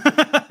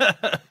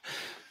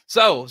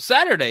 So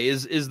Saturday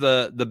is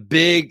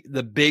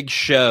the big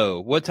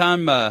show. What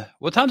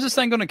time's this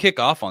thing going to kick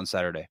off on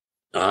Saturday?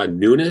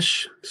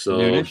 Noonish. So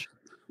noonish.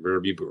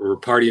 We're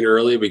partying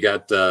early. We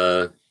got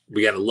to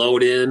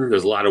load in.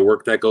 There's a lot of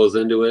work that goes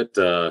into it.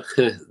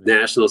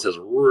 Nationals has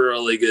a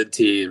really good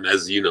team,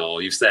 as you know.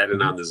 You've sat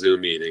in on the Zoom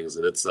meetings,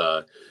 and it's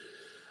a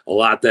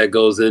lot that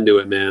goes into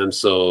it, man.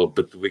 So,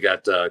 but we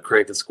got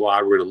Cranking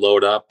Squad. We're going to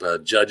load up.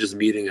 Judges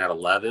meeting at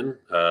 11.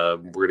 We're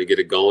going to get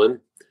it going.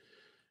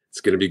 It's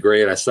going to be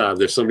great. I saw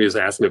there's somebody was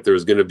asking if there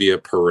was going to be a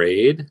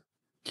parade.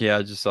 Yeah,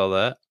 I just saw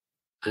that.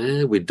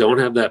 We don't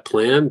have that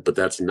planned, but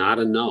that's not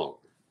a no.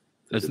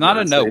 It's not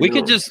a no. We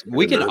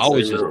can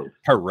always just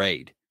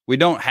parade. We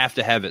don't have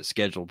to have it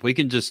scheduled. We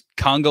can just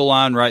Congo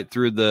line right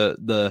through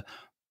the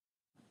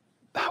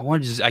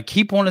I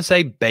keep wanting to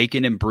say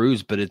bacon and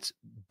brews, but it's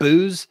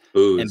booze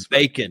and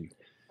bacon.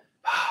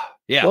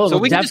 Yeah. Well, so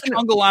we can just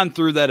Congo line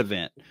through that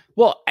event.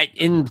 Well,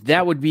 and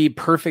that would be a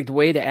perfect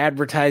way to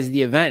advertise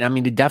the event. I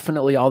mean,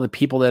 definitely all the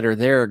people that are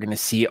there are going to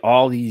see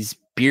all these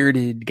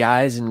bearded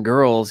guys and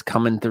girls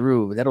coming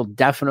through. That'll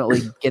definitely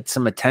get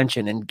some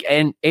attention.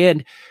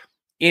 And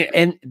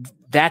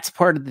that's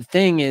part of the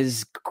thing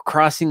is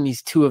crossing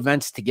these two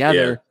events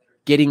together,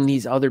 getting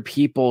these other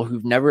people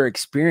who've never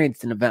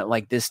experienced an event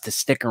like this to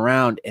stick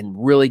around and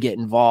really get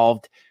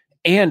involved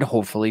and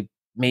hopefully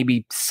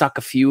maybe suck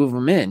a few of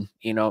them in,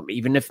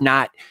 even if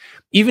not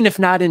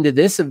into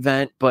this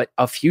event, but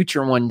a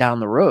future one down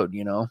the road,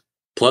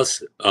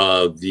 Plus,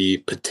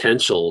 the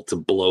potential to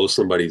blow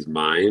somebody's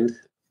mind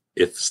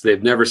if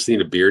they've never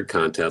seen a beard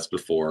contest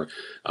before.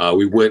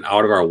 We went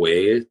out of our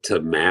way to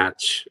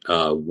match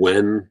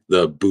when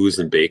the Booze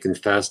and Bacon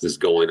Fest is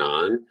going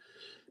on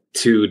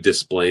to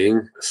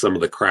displaying some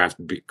of the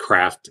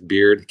craft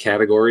beard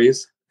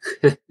categories.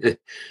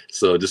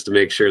 So just to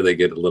make sure they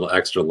get a little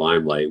extra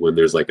limelight when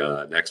there's like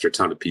an extra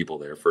ton of people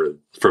there from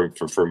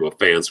a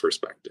fan's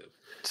perspective.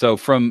 So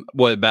from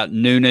about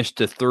noonish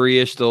to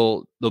 3ish,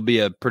 there'll be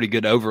a pretty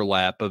good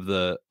overlap of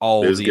there's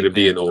going to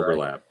be an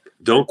overlap. Right?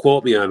 Don't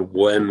quote me on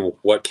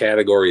what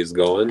category is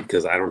going,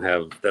 because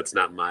that's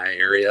not my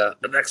area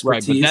of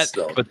expertise.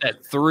 Right, but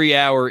that 3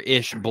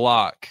 hour-ish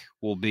block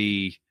will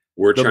be.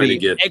 We're trying to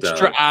get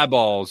extra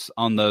eyeballs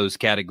on those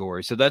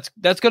categories. So that's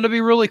going to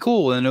be really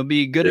cool. And it'll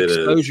be good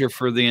exposure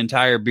for the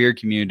entire beer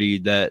community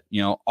that,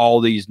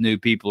 all these new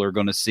people are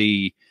going to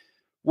see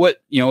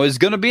what, is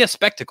going to be a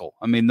spectacle.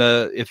 I mean,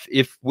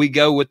 if we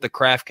go with the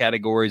craft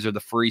categories or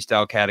the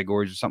freestyle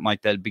categories or something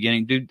like that at the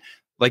beginning, dude,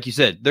 like you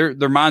said,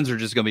 their minds are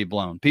just going to be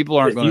blown. People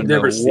aren't going to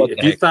know.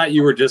 If you thought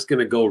you were just going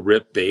to go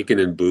rip bacon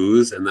and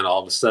booze, and then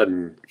all of a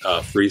sudden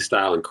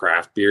freestyle and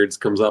craft beards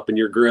comes up in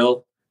your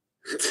grill,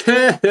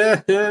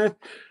 there's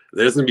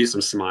gonna be some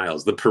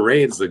smiles. The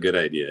parade's a good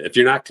idea. If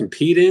you're not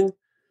competing,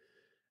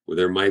 well,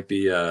 there might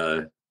be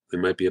a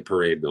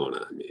parade going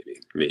on.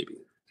 Maybe.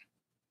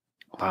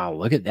 Wow,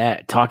 look at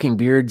that. Talking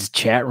Beards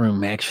chat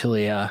room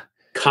actually.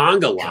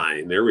 Conga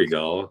line. There we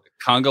go.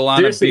 Conga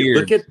line of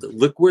beards.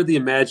 Look where the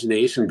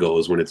imagination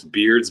goes when it's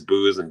beards,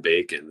 booze, and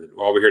bacon.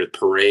 All we heard is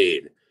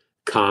parade,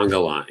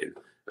 conga line.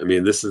 I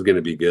mean, this is going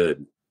to be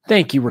good.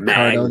 Thank you,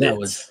 Ricardo. Magnets. That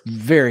was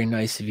very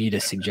nice of you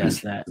to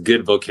suggest that.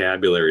 Good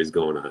vocabulary is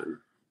going on.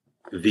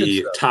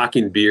 The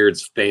Talking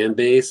Beards fan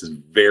base is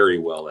very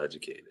well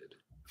educated.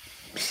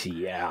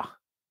 Yeah.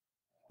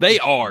 They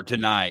are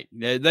tonight.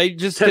 They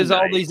just because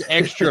all these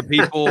extra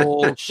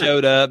people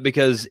showed up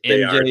because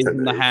MJ's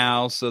in the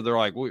house. So they're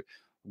like,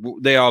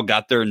 they all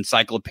got their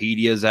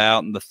encyclopedias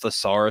out and the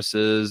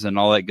thesauruses and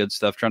all that good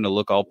stuff, trying to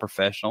look all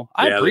professional.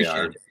 I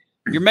appreciate it.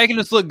 You're making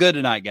us look good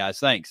tonight, guys.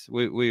 Thanks.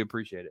 We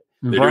appreciate it.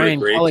 They're Brian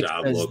doing a great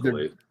job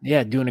locally.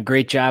 Doing a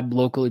great job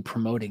locally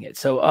promoting it.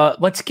 So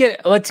let's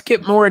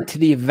get more into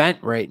the event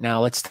right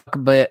now. Let's talk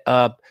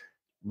about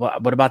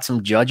what about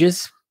some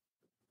judges?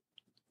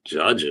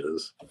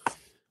 Judges?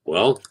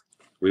 Well,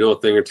 we know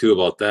a thing or two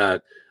about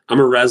that. I'm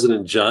a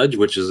resident judge,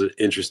 which is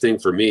interesting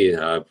for me.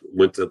 I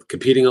went to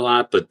competing a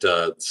lot, but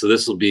so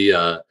this will be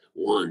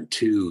 1,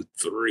 2,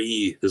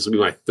 3. This will be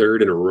my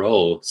third in a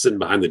row sitting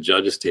behind the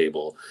judges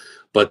table.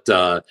 But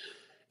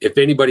if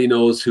anybody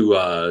knows who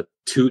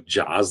Toot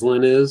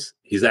Joslin is,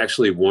 he's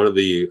actually one of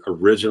the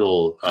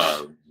original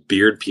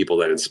beard people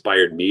that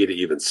inspired me to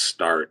even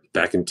start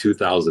back in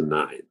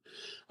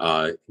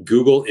 2009.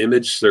 Google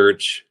image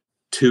search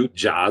Toot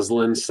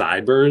Joslin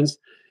sideburns,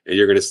 and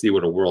you're going to see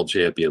what a world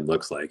champion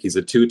looks like. He's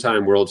a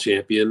 2-time world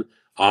champion,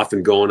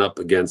 often going up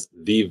against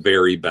the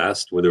very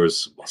best. When there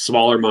was a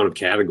smaller amount of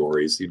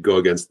categories, you'd go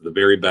against the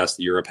very best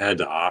Europe had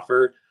to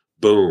offer.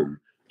 Boom.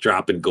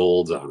 Dropping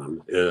golds on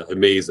him.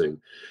 Amazing.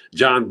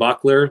 John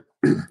Buckler.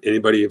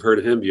 Anybody have heard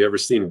of him? Have you ever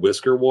seen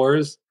Whisker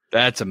Wars?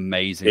 That's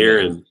amazing.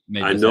 Aaron,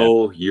 I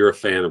know you're a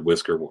fan of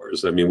Whisker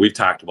Wars. I mean, we've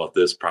talked about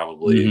this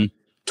probably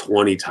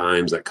 20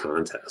 times at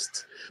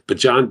contests. But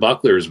John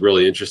Buckler is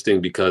really interesting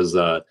because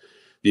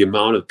the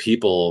amount of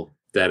people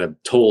that have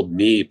told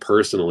me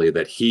personally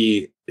that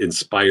he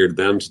inspired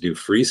them to do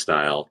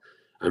freestyle.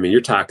 I mean,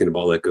 you're talking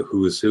about like a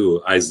who's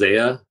who.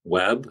 Isaiah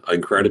Webb,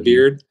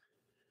 Incredibeard.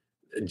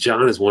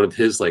 John is one of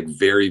his like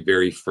very,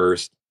 very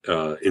first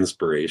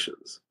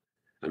inspirations.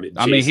 I mean,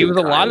 he was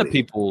a lot of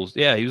people's.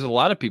 Yeah, he was a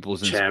lot of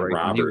people's inspiration. Chad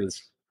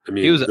Roberts.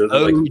 He was an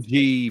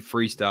OG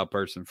freestyle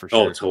person for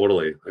sure. Oh,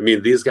 totally. I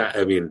mean, these guys.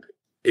 I mean,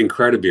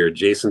 Incredibeard,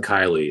 Jason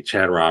Kiley,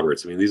 Chad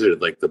Roberts. I mean, these are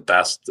like the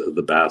best of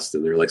the best,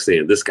 and they're like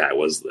saying this guy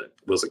was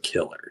a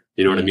killer.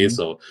 You know what I mean?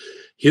 So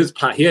he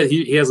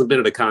hasn't been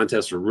at a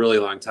contest for a really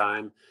long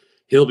time.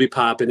 He'll be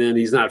popping in.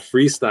 He's not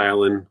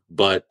freestyling,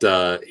 but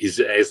he's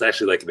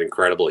actually like an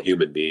incredible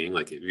human being.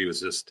 Like if he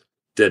was just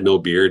dead no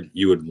beard,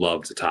 you would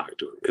love to talk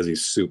to him because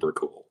he's super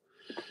cool.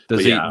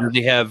 Does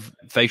he have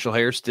facial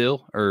hair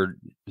still, or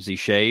is he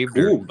shaved?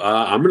 Ooh,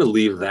 I'm going to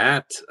leave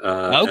that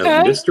as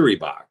a mystery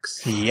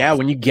box. Yeah,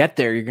 when you get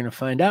there, you're going to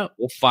find out.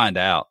 We'll find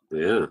out.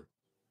 Yeah,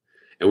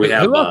 and we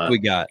have who else we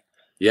got.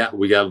 Yeah,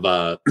 we have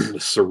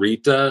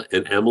Sarita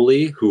and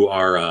Emily, who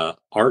are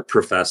art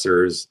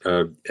professors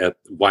at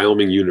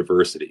Wyoming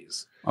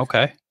universities.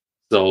 Okay,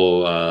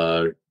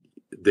 so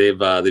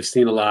they've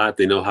seen a lot.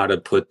 They know how to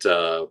put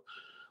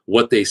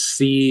what they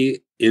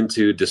see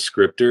into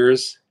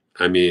descriptors.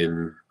 I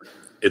mean,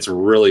 it's a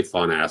really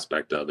fun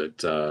aspect of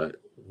it.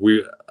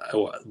 I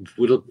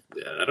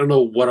don't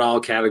know what all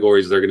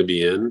categories they're going to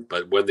be in,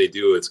 but when they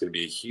do, it's going to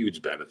be a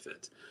huge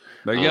benefit.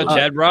 There you go,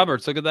 Chad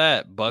Roberts. Look at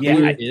that.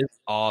 Buckler is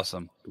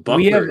awesome.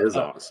 Buckler is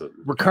awesome.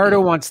 Ricardo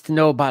wants to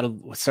know about.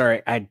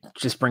 Sorry, I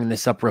just bring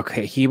this up real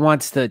quick. He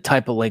wants to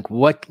type a link.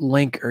 What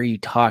link are you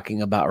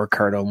talking about,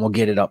 Ricardo? And we'll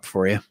get it up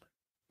for you.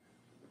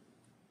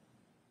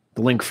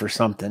 The link for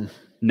something.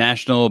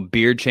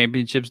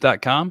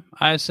 NationalBeardChampionships.com,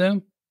 I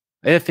assume.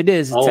 If it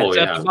is, it's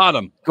at the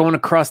bottom. Going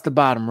across the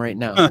bottom right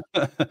now.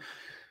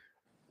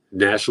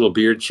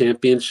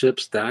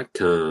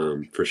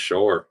 NationalBeardChampionships.com for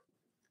sure.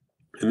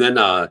 And then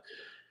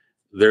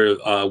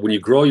when you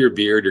grow your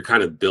beard, you're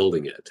kind of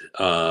building it.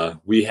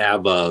 We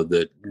have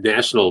the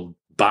national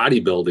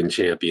bodybuilding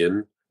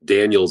champion,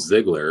 Daniel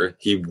Ziegler.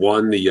 He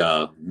won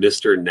the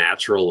Mr.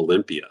 Natural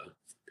Olympia.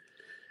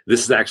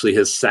 This is actually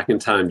his second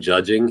time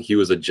judging. He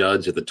was a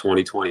judge at the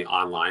 2020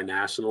 online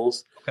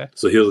nationals. Okay.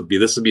 So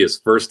this will be his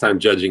first time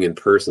judging in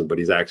person, but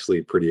he's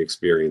actually pretty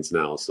experienced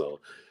now. So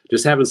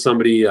just having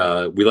somebody,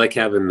 we like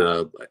having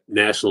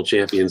national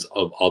champions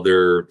of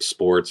other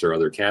sports or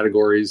other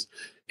categories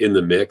in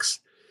the mix.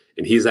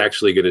 And he's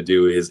actually going to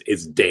do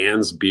it's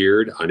Dan's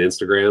Beard on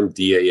Instagram,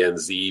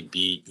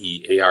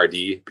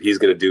 DANZBEARD. He's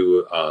going to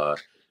do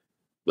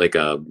like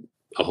a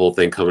whole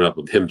thing coming up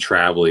of him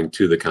traveling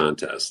to the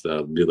contest.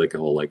 Do like a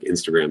whole like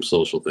Instagram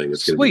social thing.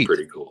 It's going to be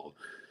pretty cool.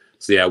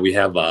 So yeah, we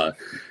have the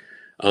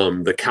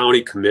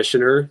county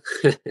commissioner,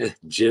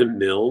 Jim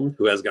Milne,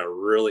 who has got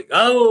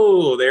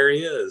there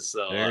he is.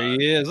 So there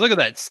he is. Look at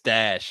that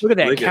stash. Look at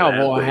that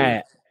cowboy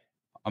hat.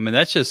 I mean,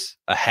 that's just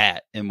a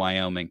hat in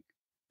Wyoming.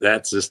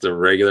 That's just a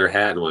regular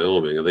hat in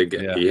Wyoming. I think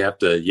you have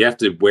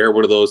to wear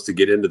one of those to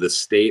get into the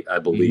state, I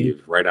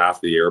believe, right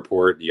off the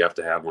airport. You have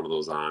to have one of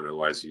those on,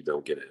 otherwise you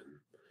don't get in.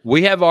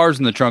 We have ours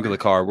in the trunk of the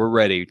car. We're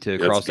ready to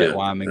cross that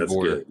Wyoming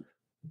border. Good.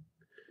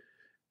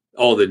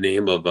 Oh, the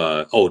name of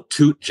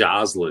Toot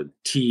Joslin,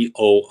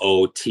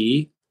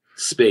 TOOT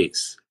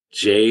space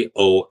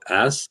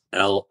JOSLIN,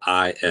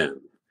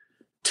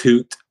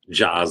 Toot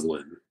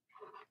Joslin.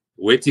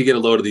 Wait till you get a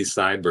load of these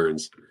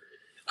sideburns.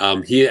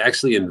 He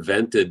actually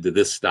invented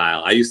this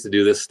style. I used to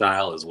do this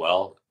style as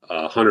well.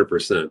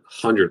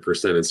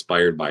 100%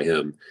 inspired by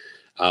him.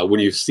 When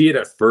you see it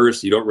at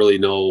first, you don't really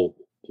know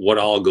what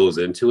all goes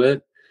into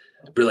it.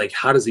 But like,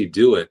 how does he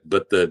do it?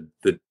 But the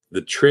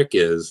trick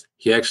is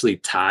he actually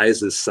ties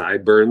his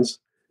sideburns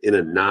in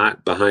a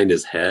knot behind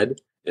his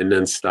head and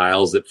then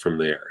styles it from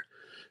there.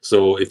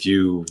 So if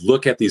you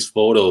look at these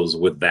photos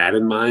with that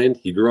in mind,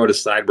 he grew out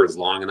his sideburns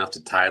long enough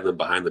to tie them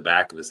behind the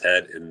back of his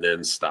head and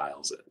then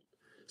styles it.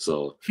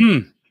 So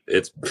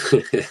it's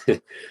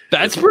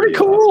that's pretty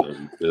cool.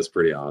 Awesome. It's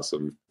pretty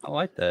awesome. I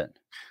like that.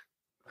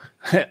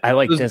 I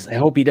like this. I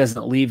hope he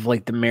doesn't leave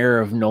like the mayor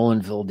of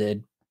Nolanville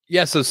did.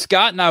 Yeah, so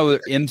Scott and I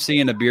were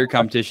emceeing a beer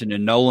competition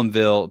in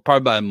Nolanville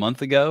probably about a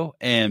month ago,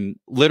 and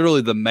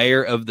literally the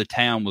mayor of the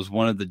town was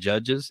one of the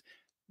judges.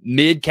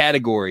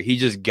 Mid-category, he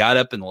just got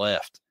up and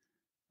left.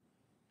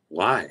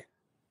 Why?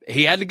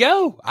 He had to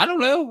go. I don't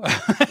know.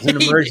 It's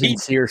an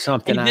emergency or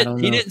something. I don't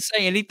know. He didn't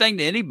say anything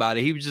to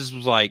anybody. He was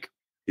like,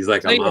 he's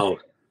like, I'm out.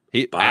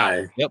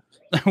 Bye. Yep.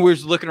 We're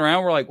just looking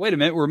around. We're like, wait a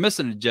minute, we're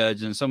missing a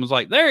judge. And someone's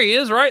like, there he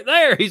is right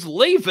there. He's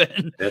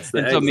leaving. That's the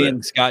and so me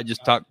and Scott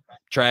just talked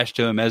trash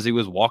to him as he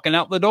was walking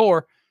out the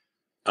door.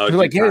 Oh, you're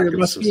like, hey, there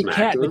must be a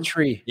cat in the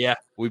tree. Yeah,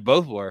 we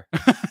both were.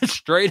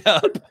 Straight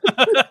up.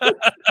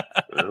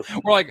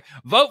 We're like,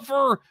 vote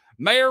for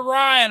Mayor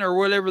Ryan or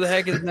whatever the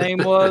heck his name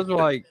was. We're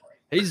like,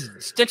 he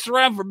sticks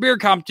around for beer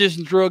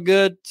competitions real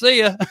good. See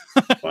ya.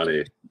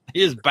 Funny.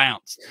 He is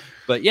bounced.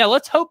 But yeah,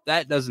 let's hope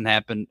that doesn't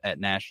happen at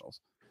Nationals.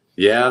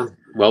 Yeah.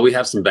 Well, we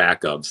have some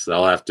backups.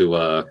 I'll have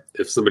to,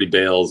 if somebody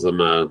bails,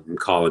 I'm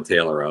calling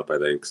Taylor up, I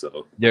think.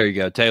 So there you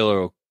go. Taylor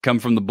will come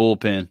from the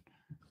bullpen.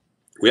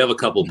 We have a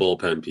couple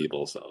bullpen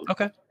people. So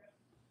okay.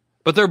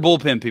 But they're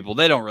bullpen people.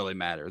 They don't really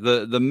matter.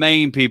 The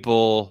main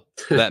people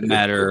that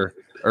matter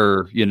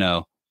are,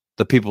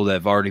 the people that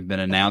have already been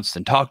announced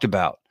and talked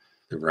about.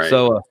 Right.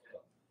 So,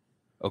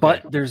 okay.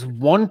 But there's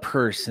one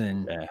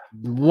person,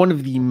 one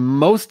of the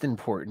most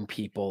important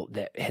people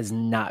that has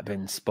not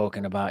been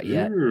spoken about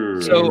yet.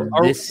 So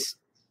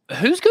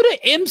who's going to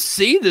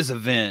MC this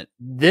event?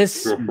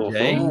 This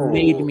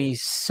made me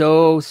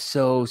so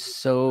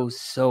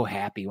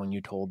happy when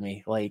you told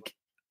me. Like,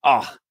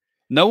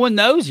 no one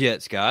knows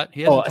yet, Scott.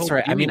 That's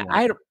right. I mean,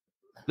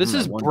 this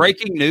is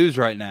breaking news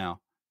right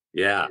now.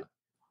 Yeah.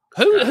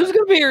 Who's going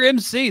to be your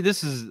MC?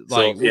 This is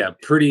like,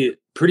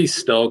 pretty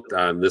stoked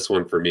on this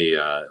one for me.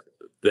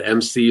 The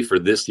MC for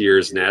this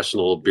year's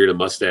National Beard and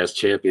Mustache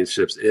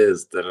Championships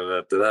is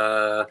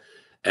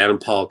Adam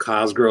Paul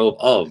Cosgrove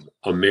of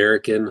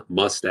American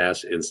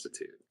Mustache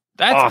Institute.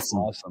 That's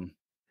awesome.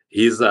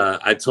 He's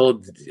I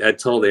told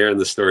Aaron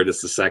the story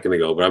just a second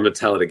ago, but I'm gonna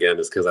tell it again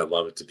just because I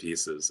love it to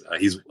pieces.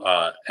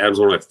 Adam's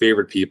one of my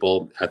favorite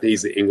people. I think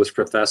he's the English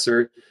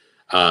professor.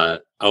 I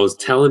was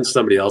telling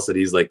somebody else that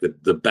he's like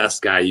the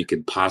best guy you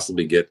could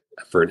possibly get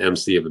for an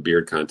MC of a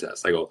beard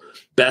contest. I go,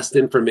 best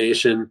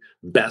information,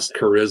 best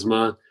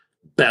charisma,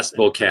 best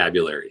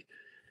vocabulary.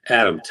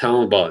 Adam, tell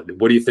him about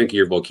what do you think of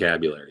your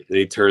vocabulary? And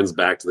he turns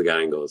back to the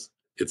guy and goes,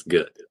 "It's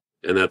good."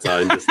 And that's all.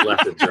 And just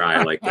left it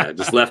dry like that.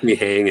 Just left me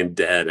hanging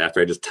dead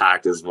after I just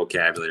talked his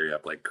vocabulary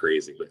up like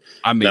crazy. But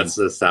I mean, that's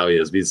just how he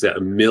is. He's got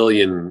a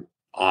million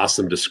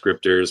awesome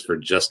descriptors for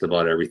just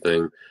about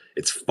everything.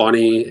 It's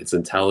funny. It's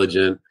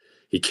intelligent.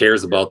 He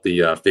cares about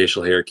the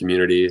facial hair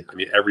community. I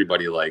mean,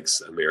 everybody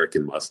likes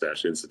American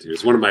Mustache Institute.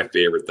 It's one of my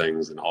favorite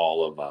things in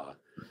all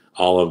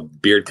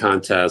of beard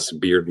contests,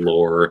 beard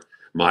lore,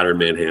 Modern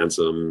Man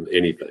Handsome,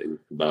 anything.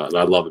 But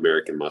I love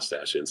American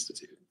Mustache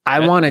Institute. I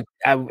want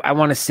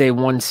to say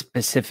one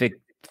specific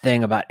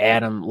thing about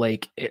Adam.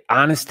 Like,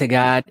 honest to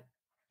God,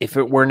 if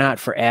it were not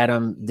for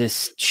Adam,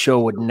 this show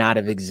would not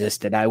have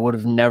existed. I would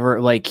have never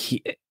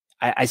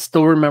I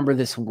still remember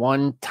this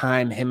one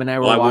time him and I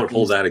were walking. I won't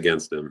hold that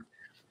against him.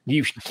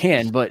 You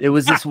can, but it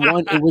was this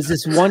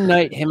one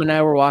night him and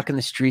I were walking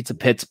the streets of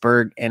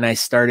Pittsburgh, and I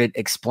started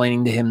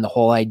explaining to him the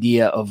whole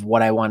idea of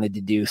what I wanted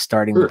to do,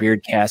 starting the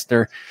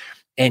Beardcaster.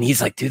 And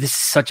he's like, "Dude, this is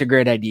such a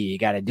great idea. You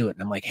got to do it."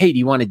 And I'm like, "Hey, do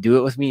you want to do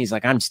it with me?" He's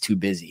like, "I'm just too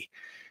busy."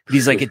 But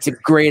he's like, "It's a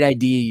great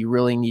idea. You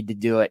really need to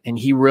do it." And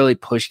he really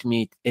pushed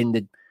me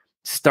into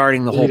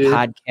starting the whole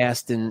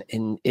podcast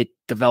and it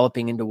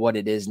developing into what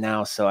it is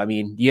now. So, I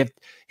mean, you have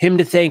him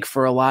to thank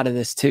for a lot of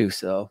this too.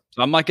 So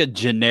I'm like a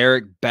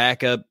generic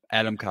backup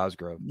Adam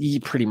Cosgrove.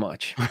 Pretty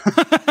much.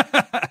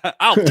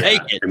 I'll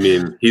take it. I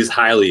mean, he's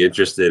highly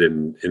interested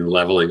in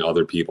leveling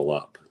other people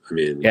up. I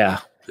mean, yeah.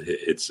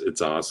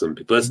 It's awesome.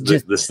 Plus,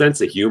 the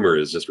sense of humor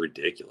is just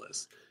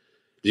ridiculous.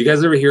 Did you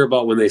guys ever hear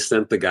about when they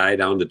sent the guy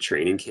down to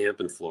training camp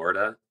in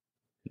Florida?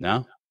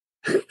 No.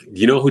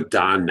 You know who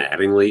Don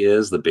Mattingly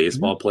is, the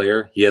baseball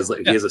player? He has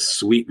he has a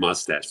sweet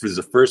mustache. He's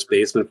the first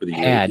baseman for the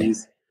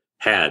Yankees.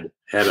 Had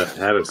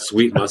a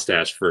sweet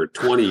mustache for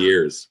 20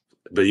 years.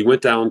 But he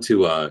went down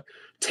to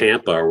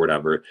Tampa or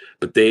whatever.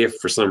 But they,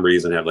 for some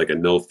reason, have like a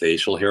no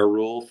facial hair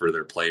rule for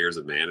their players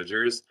and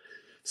managers.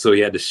 So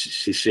he had to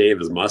shave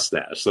his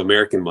mustache. So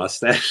American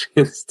Mustache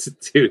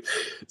Institute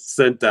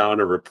sent down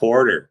a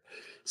reporter.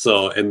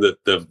 So, and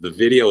the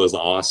video is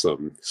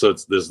awesome. So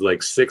there's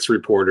like 6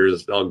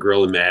 reporters all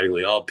grilling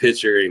Mattingly, all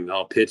pitching,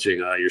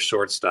 your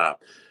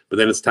shortstop. But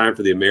then it's time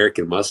for the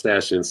American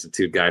Mustache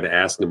Institute guy to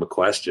ask him a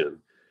question.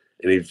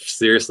 And he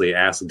seriously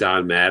asked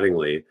Don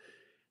Mattingly,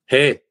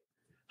 "Hey,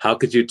 how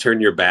could you turn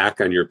your back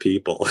on your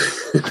people?"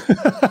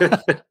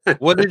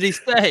 What did he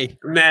say?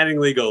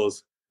 Mattingly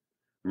goes,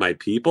 "My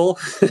people."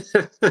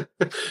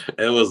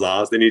 It was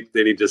awesome.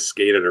 Then he just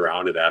skated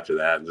around it after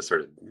that and just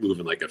started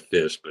moving like a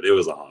fish. But it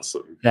was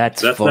awesome.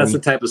 That's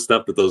the type of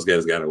stuff that those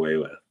guys got away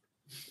with.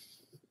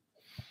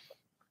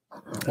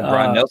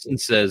 Brian Nelson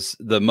says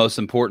the most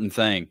important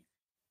thing.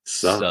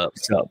 Sup.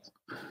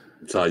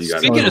 That's all you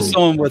got. Speaking of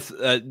someone with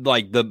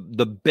like the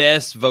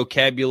best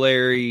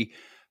vocabulary,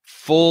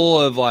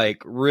 full of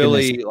like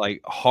really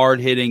like hard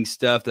hitting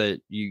stuff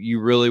that you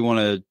really want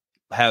to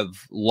have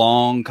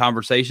long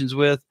conversations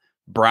with.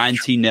 Brian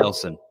T.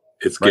 Nelson.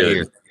 It's right good.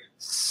 Here.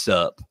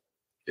 Sup.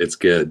 It's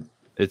good.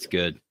 It's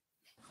good.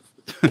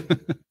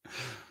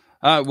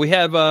 We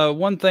have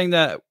one thing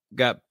that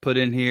got put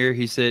in here.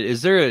 He said,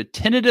 "Is there a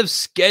tentative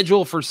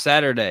schedule for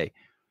Saturday?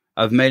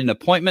 I've made an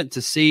appointment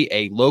to see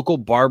a local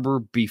barber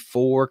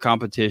before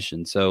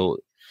competition." So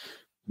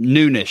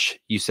noonish,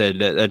 you said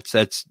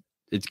that's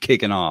it's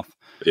kicking off.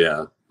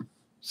 Yeah.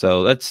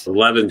 So that's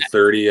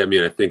 11:30. I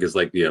mean, I think is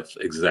like the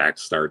exact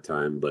start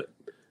time, but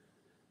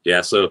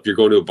yeah. So if you're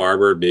going to a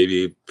barber,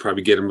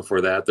 probably get them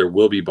before that. There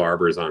will be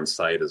barbers on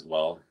site as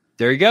well.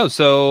 There you go.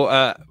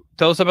 So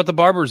tell us about the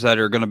barbers that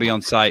are going to be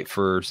on site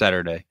for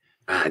Saturday.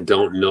 I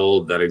don't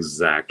know that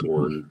exact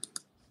one.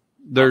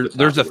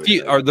 There's a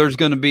few, or there's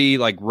going to be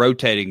like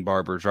rotating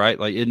barbers, right?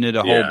 Like, isn't it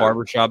a whole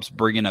barbershop's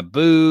bringing a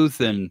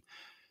booth and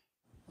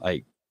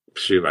like?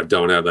 Shoot, I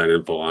don't have that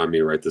info on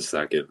me right this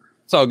second.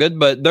 It's all good,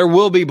 but there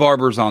will be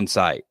barbers on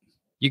site.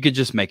 You could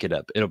just make it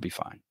up; it'll be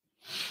fine.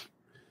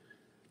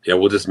 Yeah,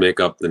 we'll just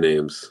make up the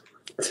names.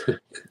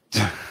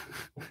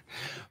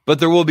 But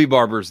there will be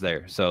barbers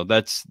there, so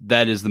that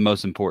is the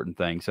most important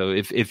thing. So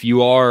if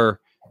you are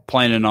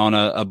planning on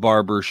a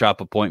barber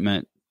shop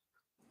appointment,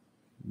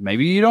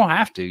 maybe you don't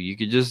have to. You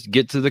could just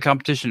get to the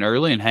competition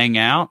early and hang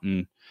out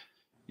and,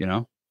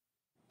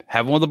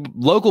 have one of the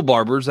local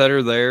barbers that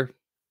are there,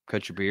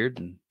 cut your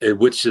beard.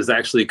 Which is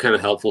actually kind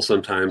of helpful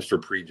sometimes for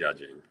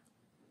prejudging.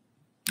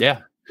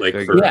 Yeah. Like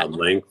for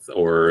length,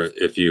 or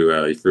if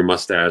your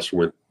mustache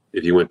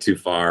if you went too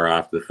far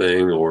off the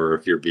thing, or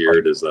if your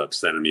beard is a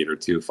centimeter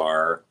too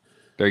far.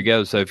 There you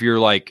go. So if you're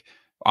like,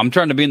 I'm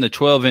trying to be in the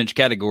 12-inch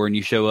category and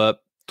you show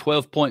up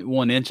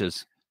 12.1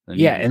 inches.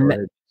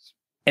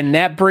 And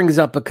that brings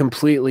up a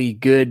completely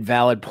good,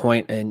 valid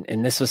point.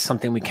 And this was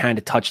something we kind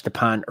of touched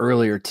upon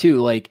earlier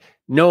too, like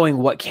knowing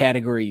what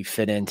category you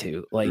fit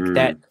into. Like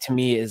that to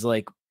me is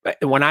like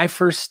when I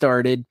first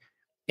started.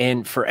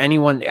 And for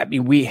anyone, I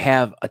mean, we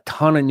have a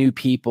ton of new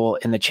people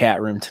in the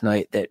chat room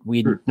tonight that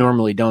we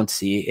normally don't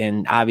see.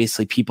 And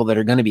obviously people that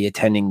are going to be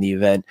attending the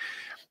event.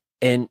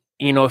 And,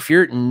 if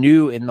you're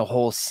new in the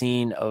whole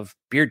scene of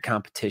beard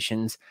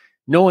competitions,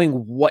 knowing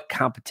what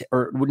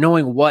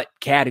knowing what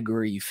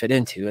category you fit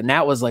into. And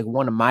that was like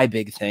one of my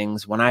big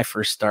things when I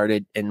first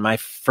started in my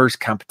first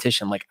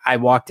competition. Like I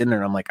walked in there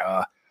and I'm like,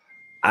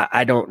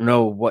 I don't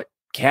know what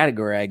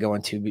category I go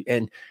into.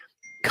 And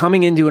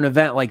coming into an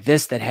event like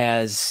this that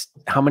has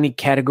how many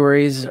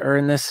categories are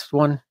in this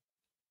one?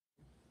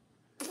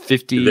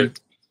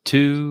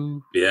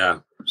 52. Yeah.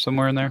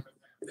 Somewhere in there.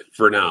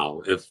 For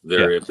now, if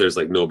there's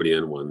like nobody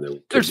in one,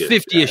 there's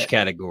 50-ish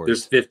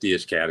categories. There's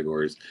 50-ish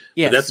categories.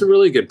 Yeah, that's a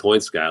really good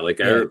point, Scott. Like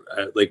I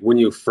like when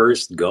you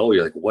first go,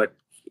 you're like, what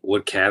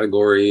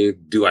category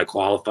do I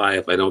qualify?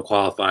 If I don't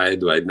qualify,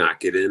 do I not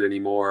get in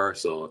anymore?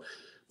 So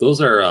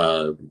those are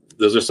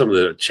some of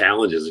the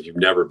challenges if you've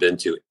never been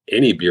to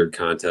any beard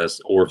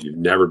contest or if you've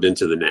never been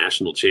to the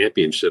national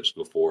championships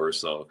before.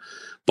 So,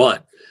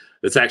 but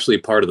it's actually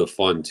part of the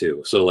fun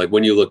too. So like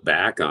when you look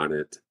back on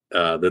it,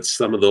 that's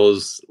some of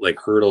those like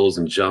hurdles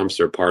and jumps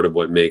are part of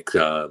what make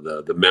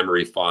the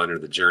memory fun or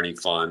the journey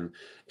fun.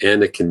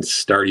 And it can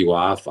start you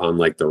off on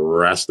like the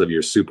rest of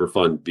your super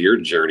fun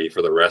beard journey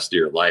for the rest of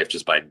your life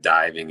just by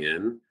diving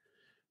in.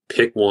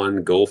 Pick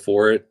one, go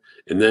for it.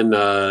 And then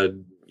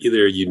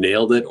either you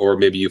nailed it or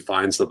maybe you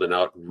find something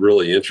out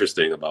really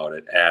interesting about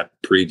it at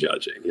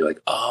prejudging. You're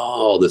like,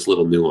 oh, this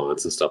little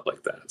nuance and stuff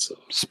like that. So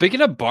speaking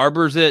of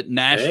barbers at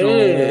national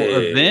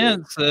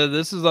events,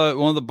 this is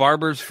one of the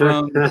barbers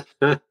from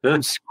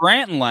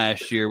Scranton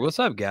last year. What's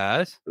up,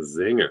 guys?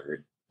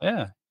 Zinger.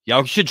 Yeah.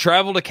 Y'all should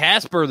travel to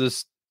Casper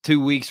this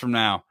 2 weeks from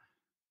now.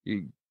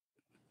 You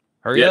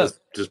hurry up.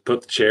 Just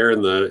put the chair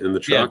in the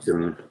truck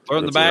and throw it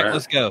in the back.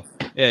 Let's go.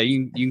 Yeah,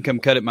 you can come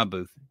cut at my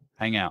booth.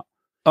 Hang out.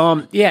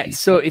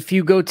 So if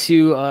you go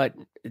to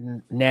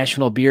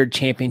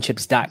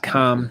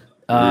nationalbeardchampionships.com,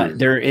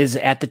 there is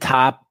at the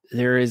top,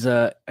 there is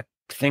a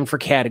thing for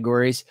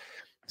categories.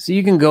 So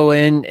you can go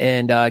in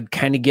and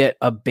kind of get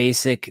a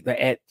basic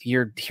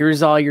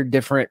here's all your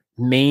different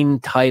main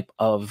type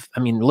of, I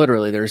mean,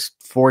 literally there's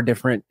 4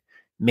 different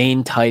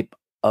main type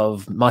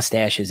of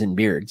mustaches and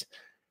beards.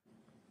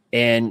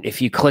 And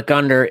if you click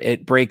under,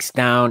 it breaks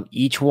down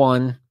each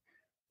one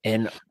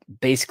and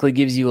basically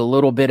gives you a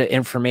little bit of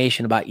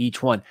information about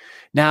each one.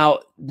 Now,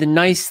 the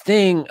nice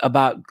thing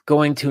about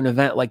going to an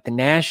event like the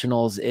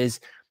Nationals is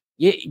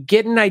you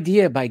get an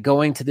idea by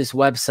going to this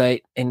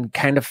website and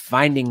kind of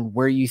finding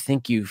where you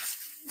think you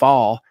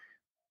fall.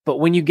 But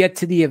when you get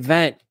to the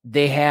event,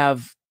 they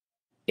have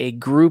a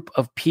group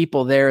of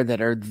people there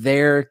that are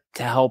there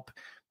to help,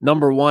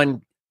 number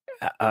one,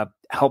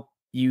 help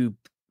you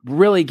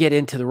really get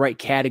into the right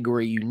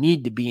category you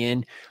need to be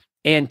in,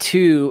 and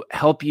 2,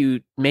 help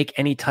you make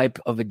any type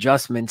of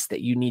adjustments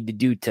that you need to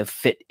do to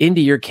fit into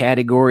your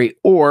category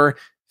or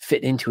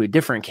fit into a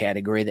different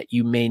category that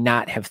you may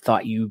not have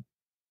thought you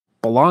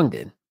belonged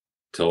in.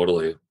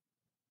 Totally.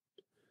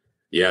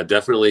 Yeah,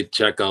 definitely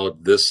check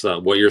out this.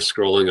 What you're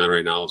scrolling on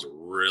right now is a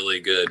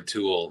really good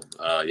tool.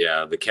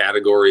 The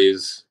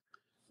categories,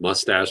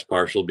 mustache,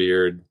 partial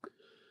beard,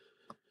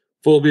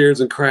 full beards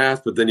and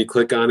craft, but then you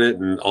click on it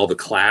and all the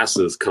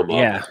classes come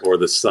up or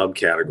the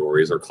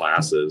subcategories or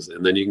classes.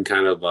 And then you can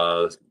kind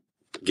of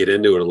get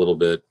into it a little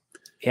bit.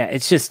 Yeah.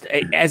 It's just,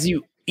 as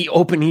you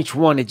open each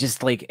one, it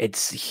just like,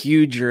 it's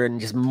huger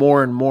and just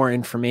more and more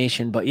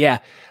information. But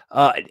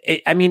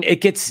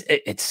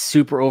it's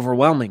super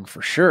overwhelming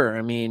for sure.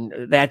 I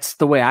mean, that's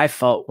the way I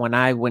felt when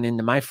I went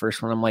into my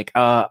first one. I'm like,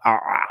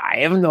 I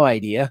have no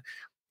idea.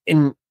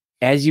 And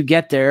as you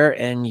get there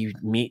and you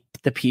meet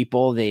the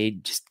people, they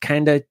just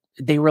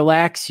they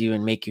relax you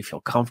and make you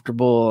feel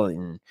comfortable.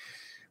 And,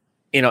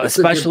 that's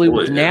especially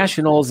with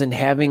nationals and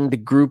having the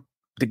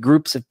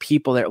groups of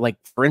people that, like,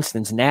 for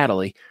instance,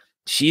 Natalie,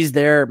 she's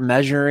there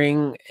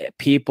measuring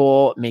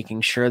people, making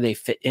sure they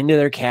fit into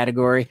their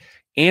category,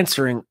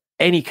 answering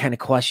any kind of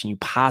question you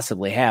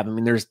possibly have. I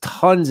mean, there's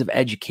tons of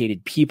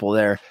educated people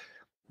there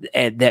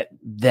that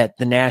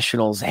the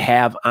nationals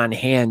have on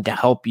hand to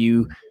help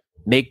you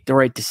make the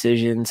right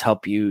decisions,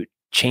 help you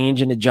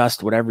change and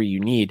adjust whatever you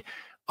need.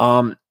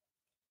 Where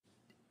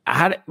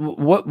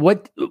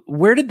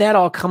did that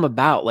all come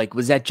about? Like,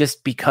 was that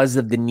just because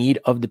of the need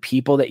of the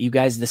people that you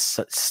guys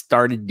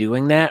started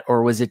doing that?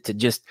 Or was it to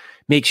just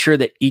make sure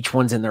that each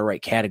one's in the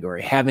right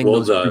category, having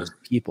those groups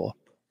of people?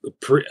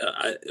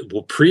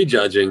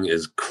 Prejudging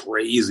is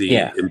crazy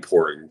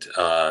important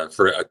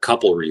for a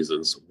couple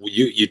reasons.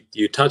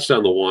 You touched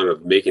on the one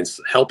of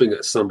helping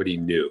somebody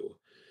new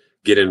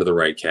get into the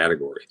right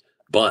category,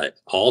 but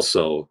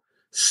also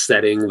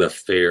setting the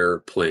fair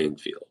playing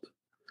field.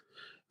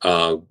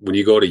 When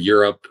you go to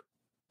Europe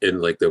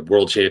in like the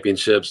world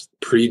championships,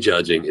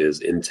 prejudging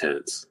is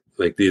intense.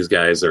 Like, these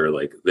guys are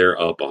like,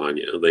 they're up on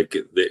you. Like,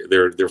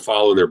 they're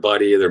following their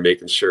buddy. They're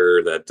making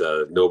sure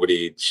that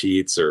nobody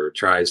cheats or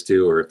tries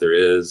to, or if there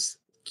is,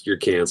 you're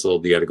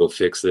canceled. You got to go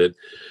fix it.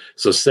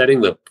 So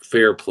setting the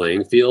fair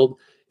playing field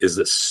is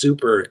a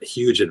super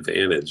huge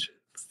advantage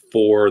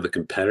for the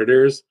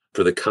competitors,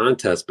 for the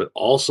contest, but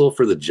also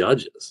for the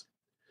judges.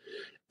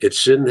 It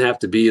shouldn't have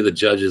to be the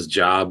judge's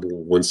job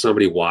when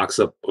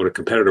a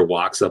competitor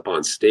walks up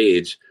on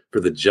stage for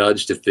the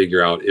judge to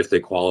figure out if they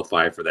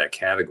qualify for that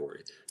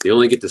category. they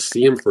only get to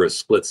see them for a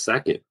split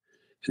second.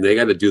 And they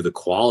got to do the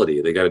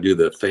quality. They got to do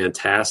the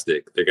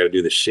fantastic. They got to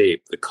do the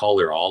shape, the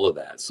color, all of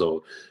that.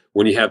 So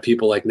when you have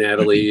people like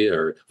Natalie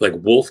or like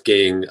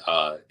Wolfgang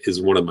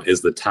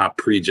is the top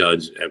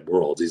prejudge at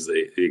Worlds. He's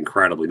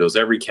incredible. He knows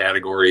every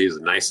category. He's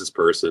the nicest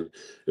person.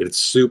 It's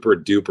super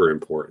duper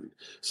important.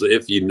 So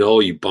if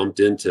you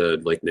bumped into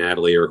like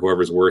Natalie or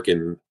whoever's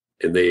working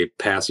and they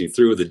pass you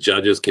through, the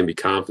judges can be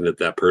confident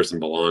that person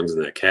belongs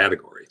in that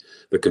category.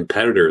 The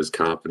competitor is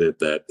confident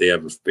that they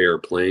have a fair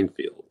playing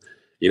field.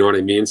 You know what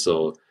I mean?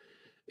 So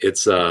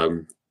it's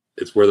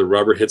where the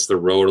rubber hits the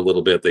road a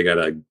little bit. They got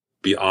to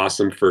be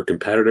awesome for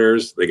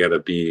competitors. They got to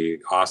be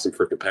awesome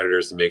for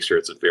competitors to make sure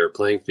it's a fair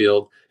playing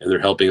field. And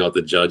they're helping out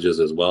the judges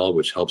as well,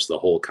 which helps the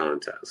whole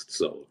contest.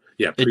 So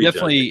yeah, it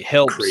definitely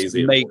helps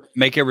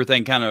make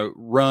everything kind of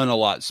run a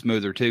lot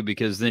smoother too,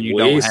 because then you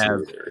don't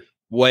have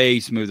way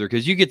smoother,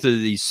 because you get to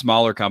these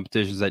smaller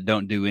competitions that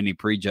don't do any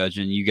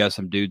prejudging. You got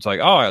some dudes like,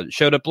 oh, I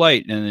showed up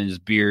late, and then his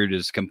beard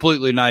is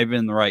completely not even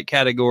in the right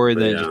category.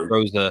 That just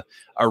throws a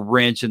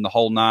wrench in the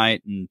whole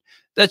night. And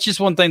that's just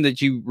one thing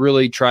that you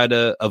really try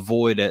to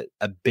avoid at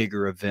a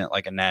bigger event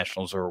like a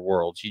Nationals or a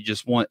Worlds. You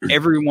just want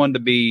everyone to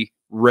be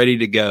ready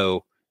to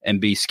go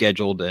and be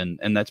scheduled,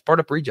 and that's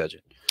part of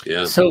prejudging.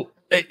 Yeah. So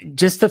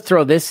just to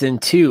throw this in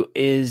too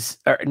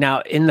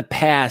now in the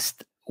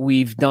past,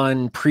 we've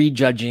done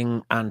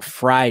prejudging on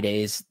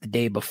Fridays the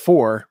day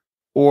before,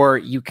 or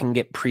you can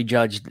get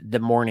prejudged the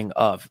morning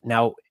of.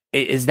 Now,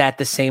 is that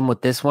the same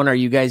with this one? Are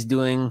you guys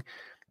doing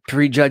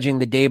prejudging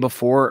the day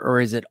before, or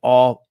is it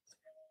all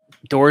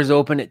doors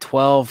open at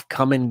 12,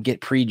 come and get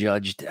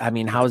prejudged? I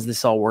mean, how is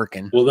this all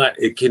working? Well,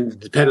 it can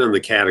depend on the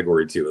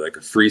category too. Like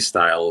a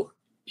freestyle,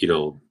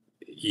 you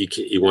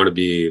want to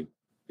be.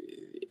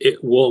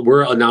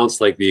 We're announced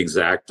like the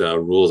exact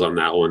rules on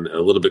that one a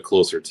little bit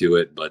closer to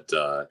it, but.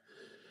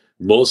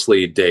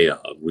 Mostly day of,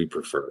 we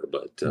prefer,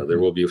 but there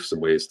will be some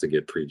ways to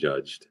get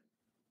prejudged.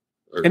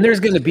 And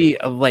there's going to be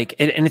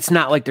and it's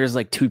not like there's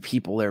like two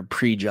people there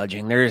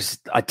prejudging. There's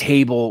a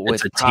table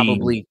with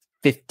probably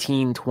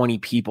 15, 20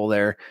 people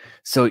there.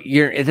 So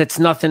it's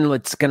nothing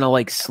that's going to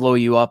like slow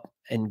you up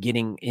and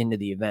getting into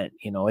the event.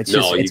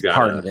 It's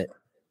part of it.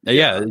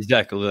 Yeah,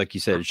 exactly. Like you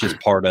said, it's just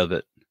part of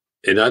it.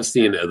 And I've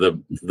seen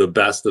the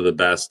best of the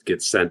best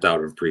get sent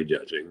out of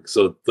prejudging.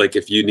 So like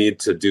if you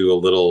need to do a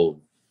little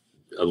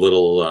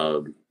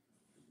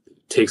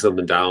take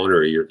something down,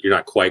 or you're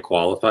not quite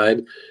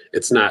qualified,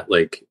 it's not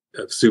like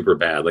super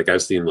bad. Like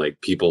I've seen like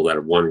people that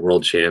have won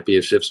world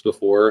championships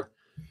before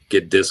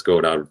get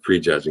discoed out of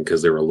prejudging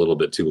because they were a little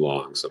bit too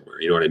long somewhere.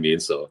 You know what I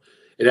mean? So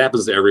it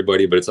happens to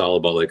everybody, but it's all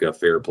about like a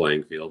fair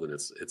playing field, and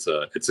it's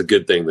a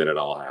good thing that it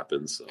all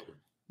happens.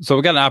 So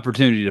we got an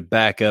opportunity to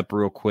back up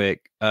real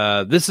quick.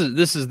 This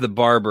is the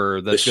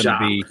barber that's going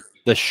to be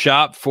the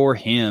shop for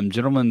him,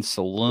 Gentleman's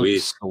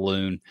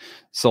Salon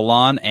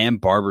and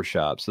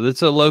Barbershop. So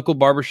it's a local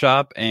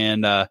barbershop,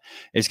 and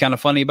it's kind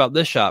of funny about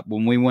this shop.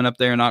 When we went up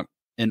there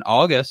in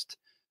August,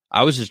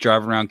 I was just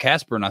driving around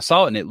Casper and I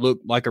saw it, and it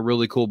looked like a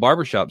really cool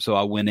barbershop. So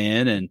I went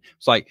in and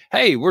it's like,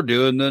 hey, we're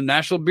doing the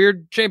National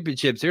Beard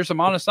Championships. Here's some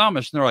Honest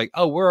Amish. And they're like,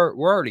 oh, we're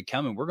already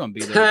coming. We're going to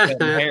be there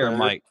cutting hair. I'm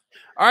like,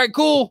 all right,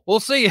 cool. We'll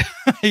see you.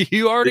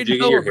 You already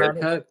know your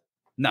haircut?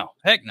 No,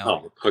 heck no.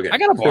 Oh, okay. I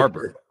got a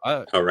barber.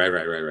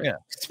 Right.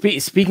 Yeah.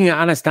 Speaking of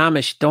Honest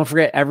Amish, don't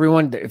forget,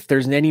 everyone, if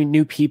there's any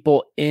new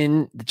people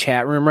in the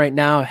chat room right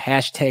now,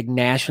 hashtag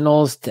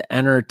Nationals to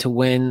enter to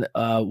win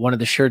one of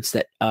the shirts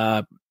that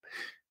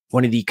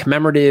one of the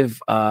commemorative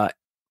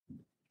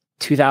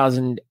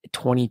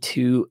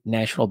 2022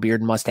 National Beard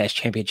and Mustache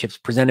Championships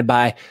presented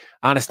by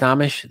Honest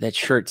Amish. That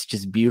shirt's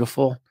just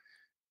beautiful.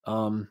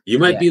 You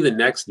might be the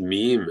next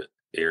meme,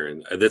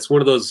 Aaron. That's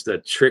one of those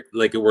that trick,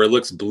 like where it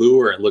looks blue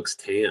or it looks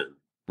tan.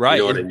 Right.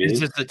 You know what I mean?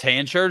 Is it the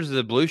tan shirt or is it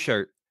the blue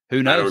shirt?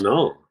 Who knows? I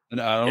don't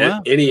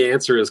know. Any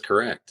answer is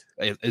correct.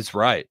 It's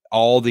right.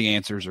 All the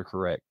answers are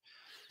correct.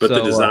 But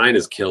the design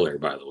is killer,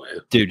 by the way.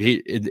 Dude,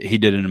 he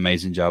did an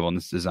amazing job on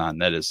this design.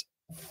 That is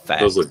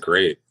fast. Those look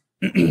great.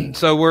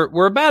 So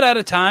we're about out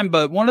of time,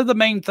 but one of the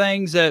main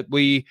things that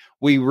we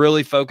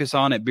really focus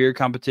on at beard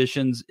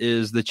competitions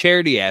is the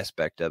charity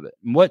aspect of it.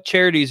 And what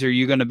charities are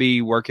you going to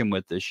be working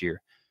with this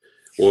year?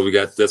 Well,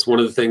 that's one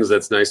of the things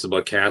that's nice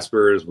about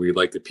Casper is we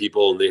like the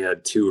people, and they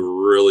had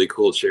two really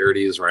cool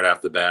charities right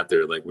off the bat.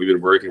 They're like, we've been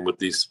working with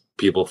these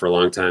people for a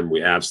long time.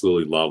 We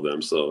absolutely love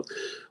them. So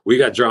we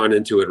got drawn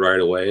into it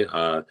right away.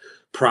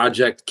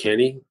 Project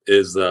Kenny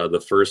is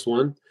the first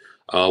one.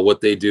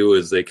 What they do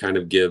is they kind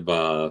of give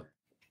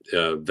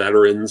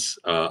veterans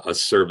a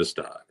service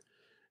dog,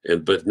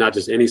 but not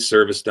just any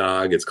service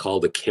dog. It's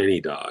called a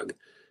Kenny dog.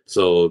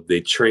 So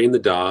they train the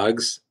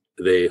dogs.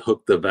 They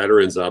hook the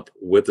veterans up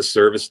with the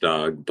service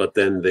dog, but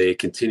then they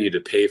continue to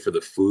pay for the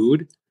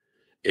food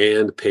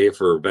and pay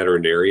for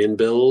veterinarian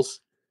bills.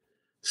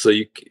 So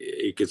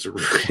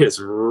it's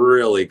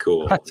really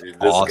cool. That's this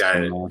awesome, guy,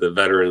 man. The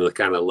veteran,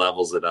 kind of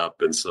levels it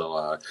up. And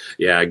so,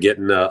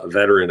 getting a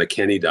veteran a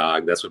Kenny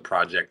dog, that's what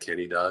Project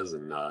Kenny does.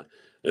 And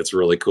it's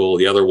really cool.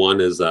 The other one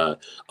is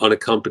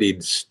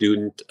unaccompanied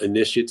student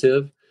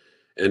initiative.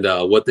 And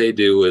what they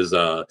do is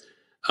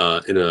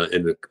in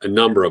a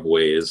number of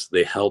ways,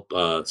 they help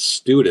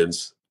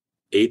students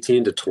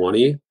 18 to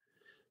 20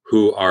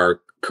 who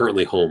are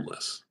currently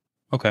homeless.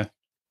 Okay.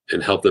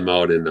 And help them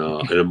out in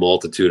a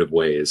multitude of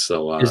ways.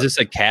 So is this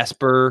a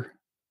Casper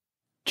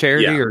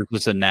charity, yeah. or is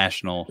this a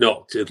national?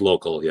 No, it's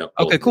local. Yep.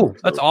 Okay, cool.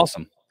 That's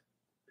awesome.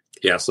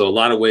 Yeah. So a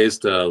lot of ways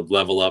to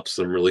level up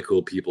some really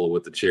cool people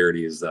with the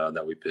charities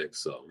that we pick.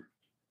 So.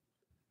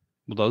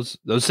 Well,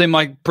 those seem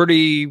like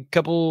pretty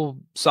couple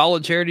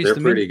solid charities. They're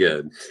to pretty me.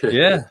 Good.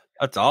 Yeah,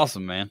 that's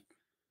awesome, man.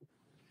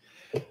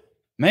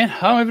 Man,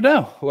 I don't even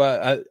know.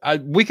 Well,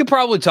 we could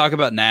probably talk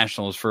about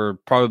nationals for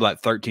probably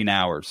about 13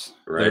 hours.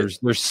 Right.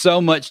 There's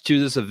so much to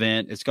this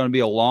event. It's going to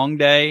be a long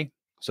day,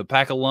 so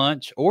pack a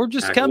lunch or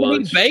just come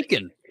and eat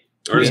bacon.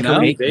 Or just come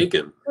and eat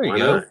bacon. There you Why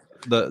go.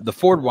 not? The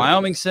Ford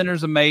Wyoming Center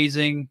is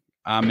amazing.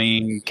 I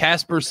mean,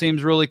 Casper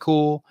seems really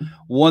cool.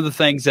 One of the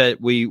things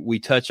that we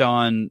touch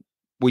on,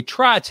 we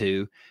try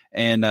to,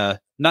 and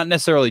not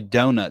necessarily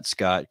donuts,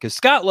 Scott, because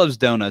Scott loves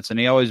donuts and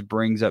he always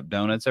brings up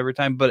donuts every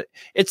time, but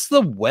it's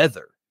the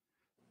weather.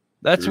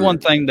 That's one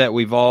thing that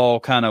we've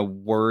all kind of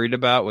worried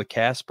about with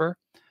Casper.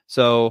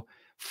 So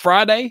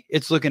Friday,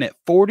 it's looking at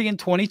 40 and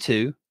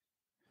 22.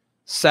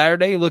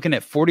 Saturday, looking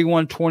at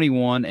 41,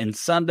 21. And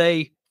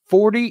Sunday,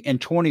 40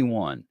 and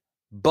 21.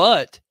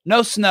 But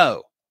no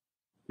snow.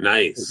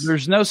 Nice.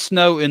 There's no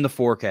snow in the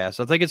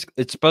forecast. I think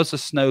it's supposed to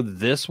snow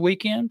this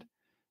weekend.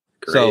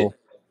 Great. So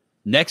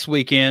next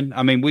weekend,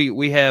 I mean,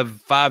 we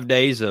have 5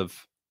 days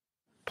of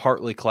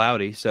partly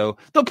cloudy, so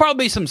there'll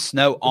probably be some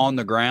snow on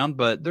the ground,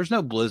 but there's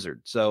no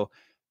blizzard. So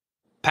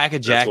pack a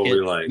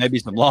jacket, maybe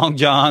some long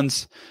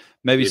johns,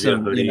 maybe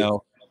some,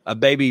 a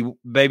baby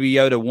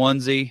Yoda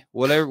onesie,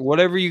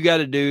 whatever you got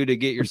to do to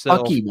get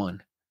yourself Bucky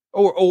one,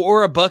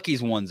 or a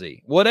Bucky's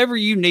onesie, whatever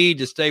you need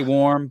to stay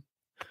warm.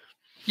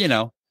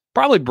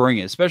 Probably bring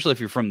it, especially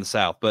if you're from the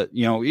South. But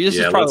this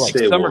is probably like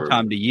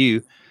summertime to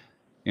you,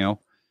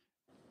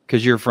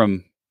 because you're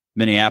from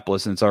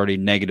Minneapolis and it's already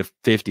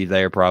 -50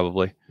 there,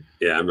 probably.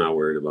 Yeah, I'm not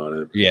worried about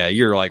it. Yeah,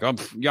 you're like, I'm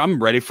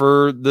ready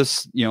for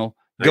this,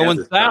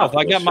 going south.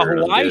 I got my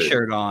Hawaii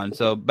shirt on.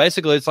 So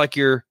basically it's like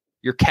your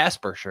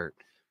Casper shirt.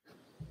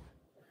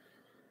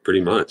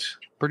 Pretty much.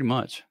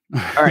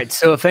 All right.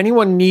 So if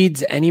anyone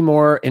needs any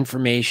more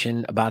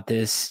information about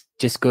this,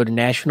 just go to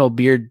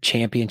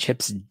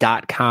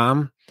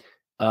nationalbeardchampionships.com.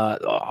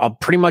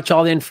 Pretty much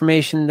all the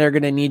information they're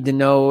going to need to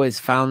know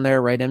is found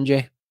there, right,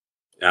 MJ?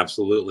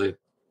 Absolutely.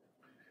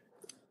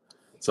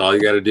 That's all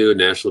you got to do at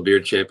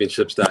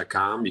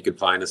nationalbeardchampionships.com. You can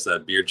find us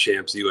at Beard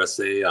Champs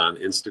USA on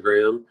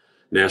Instagram,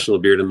 National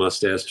Beard and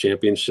Mustache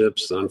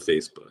Championships on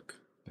Facebook.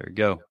 There you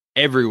go.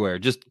 Everywhere.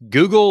 Just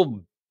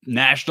Google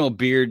National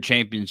Beard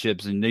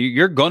Championships and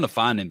you're going to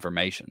find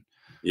information.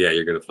 Yeah,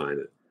 you're going to find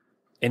it.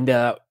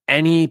 And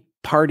any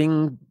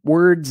parting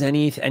words,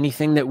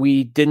 anything that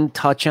we didn't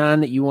touch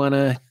on that you want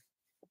to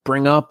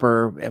bring up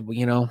or, It's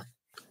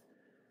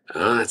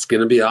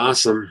going to be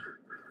awesome.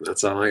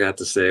 That's all I got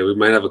to say. We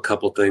might have a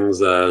couple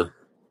things,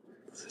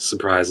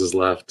 surprises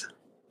left.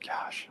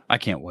 Gosh, I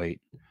can't wait.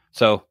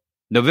 So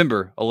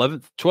November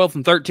 11th, 12th,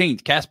 and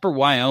 13th, Casper,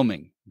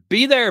 Wyoming.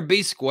 Be there,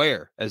 be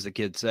square, as the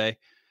kids say.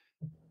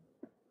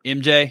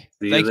 MJ,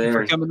 thank you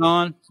for coming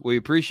on. We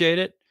appreciate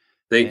it.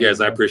 Thank you, guys.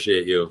 I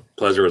appreciate you.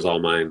 Pleasure was all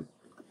mine,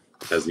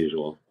 as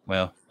usual.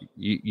 Well,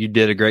 you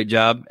did a great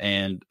job.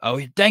 And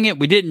dang it,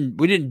 we didn't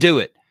do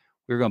it.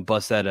 We were going to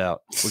bust that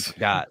out. We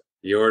forgot.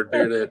 You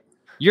did it.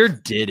 You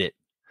did it.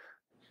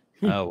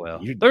 Oh, well,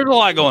 there's a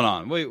lot going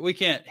on. We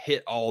can't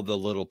hit all the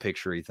little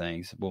picture-y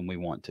things when we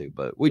want to,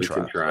 but we try.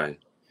 Can try.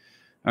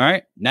 All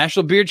right.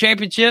 National Beard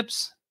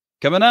Championships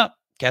coming up.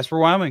 Casper,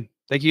 Wyoming.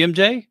 Thank you,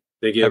 MJ.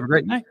 Thank you. Have a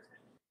great night.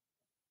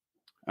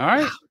 All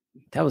right.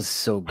 That was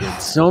so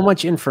good. So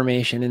much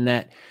information in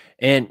that.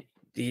 And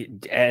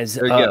as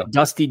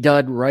Dusty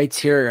Dud writes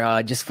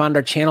here, just found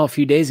our channel a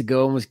few days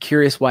ago and was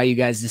curious why you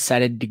guys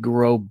decided to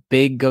grow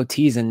big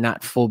goatees and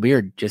not full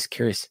beard. Just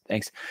curious.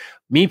 Thanks.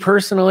 Me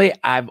personally,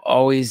 I've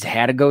always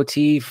had a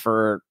goatee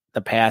for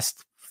the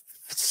past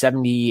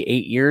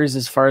 78 years,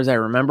 as far as I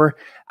remember.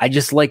 I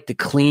just like the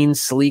clean,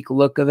 sleek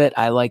look of it.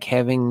 I like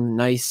having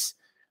nice,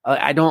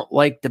 I don't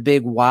like the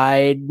big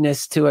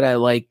wideness to it. I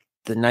like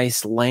the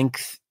nice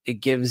length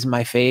it gives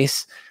my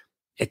face.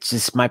 It's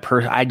just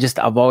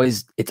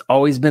it's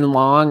always been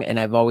long and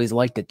I've always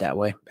liked it that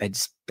way.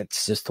 It's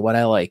just what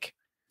I like.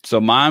 So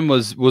mine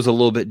was a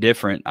little bit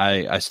different.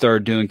 I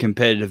started doing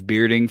competitive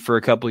bearding for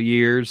a couple of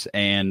years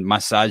and my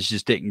sides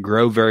just didn't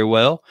grow very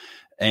well.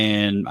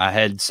 And I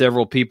had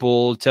several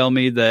people tell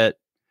me that,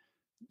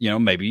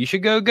 maybe you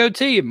should go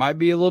goatee. It might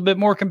be a little bit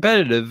more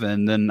competitive.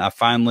 And then I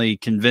finally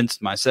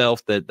convinced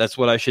myself that that's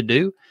what I should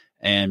do.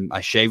 And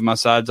I shaved my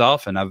sides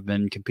off and I've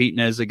been competing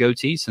as a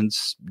goatee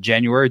since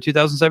January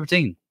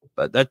 2017.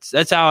 But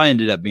that's how I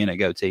ended up being a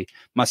goatee.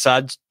 My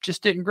sides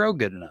just didn't grow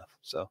good enough.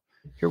 So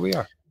here we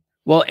are.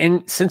 Well,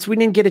 and since we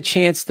didn't get a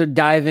chance to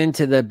dive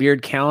into the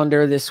beard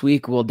calendar this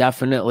week, we'll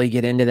definitely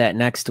get into that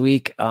next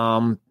week.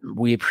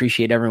 We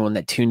appreciate everyone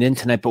that tuned in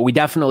tonight, but we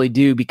definitely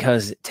do,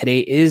 because today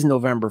is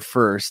November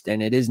 1st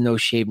and it is No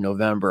Shave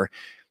November.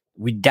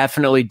 We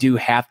definitely do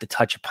have to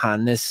touch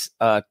upon this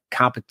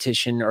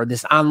competition, or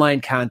this online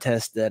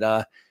contest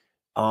that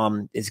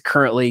is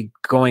currently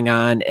going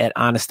on at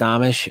Honest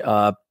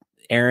Amish.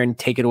 Aaron,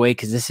 take it away,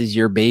 because this is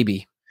your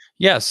baby.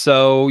 Yeah,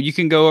 so you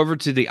can go over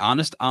to the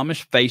Honest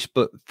Amish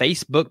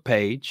Facebook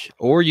page,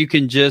 or you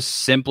can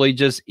just simply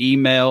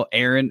email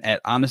Aaron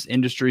at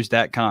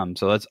honestindustries.com.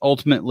 So that's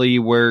ultimately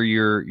where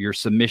your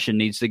submission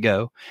needs to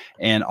go.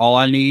 And all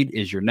I need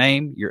is your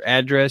name, your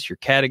address, your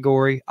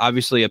category,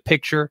 obviously a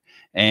picture.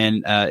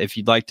 And if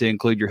you'd like to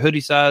include your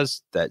hoodie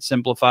size, that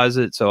simplifies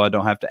it so I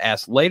don't have to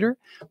ask later.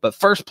 But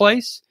first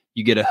place,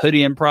 you get a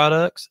hoodie and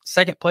products.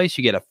 Second place,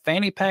 you get a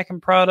fanny pack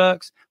and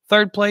products.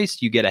 Third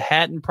place, you get a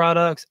hat and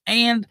products,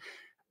 and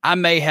I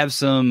may have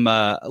some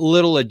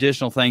little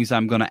additional things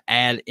I'm going to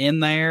add in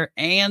there,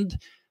 and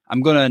I'm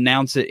going to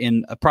announce it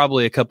in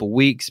probably a couple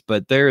weeks,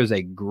 but there is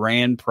a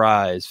grand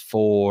prize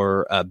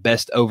for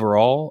best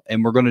overall,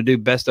 and we're going to do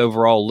best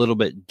overall a little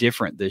bit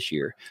different this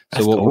year.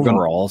 So what we're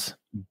overalls.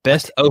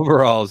 Best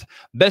overalls,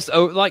 kind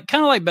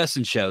of like best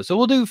in show. So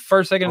we'll do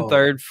first, second, and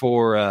third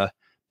for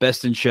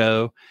best in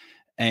show,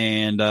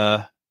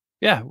 and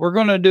yeah, we're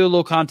going to do a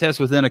little contest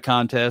within a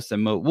contest,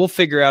 and we'll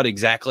figure out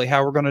exactly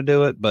how we're going to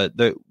do it. But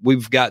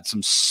we've got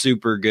some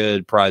super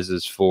good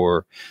prizes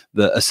for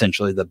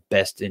essentially the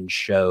best in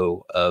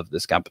show of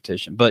this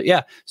competition. But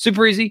yeah,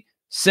 super easy.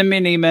 Send me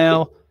an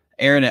email,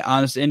 Aaron at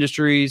Honest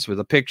Industries, with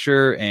a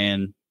picture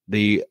and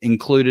the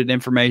included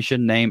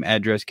information, name,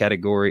 address,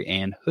 category,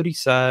 and hoodie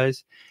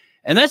size.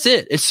 And that's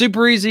it. It's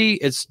super easy.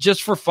 It's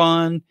just for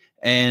fun.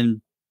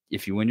 And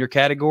if you win your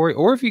category,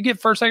 or if you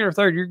get first, second, or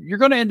third, you're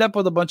going to end up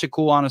with a bunch of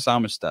cool Honest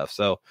Amish stuff.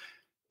 So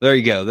there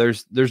you go.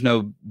 There's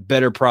no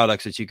better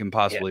products that you can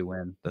possibly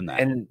win than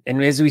that. And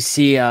as we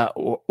see,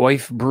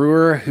 Oif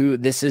Brewer, who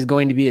this is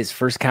going to be his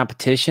first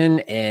competition,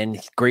 and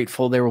he's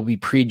grateful there will be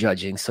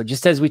prejudging. So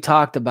just as we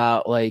talked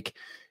about, like,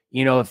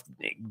 you know, if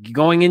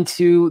going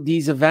into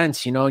these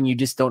events, you know, and you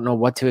just don't know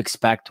what to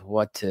expect,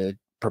 what to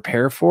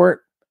prepare for it.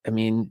 I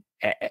mean,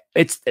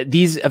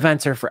 these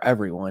events are for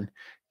everyone.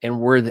 And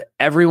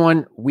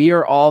we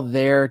are all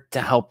there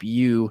to help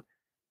you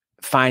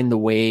find the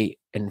way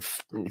and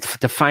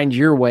to find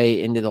your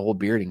way into the whole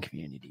bearding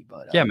community.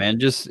 But yeah, man,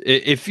 just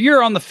if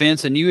you're on the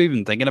fence and you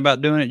even thinking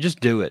about doing it, just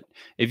do it.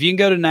 If you can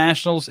go to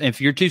nationals, if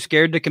you're too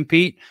scared to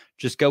compete,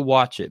 just go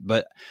watch it.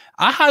 But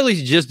I highly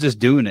suggest just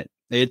doing it.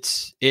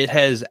 It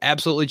has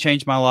absolutely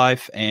changed my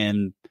life,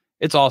 and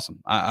it's awesome.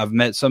 I've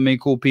met so many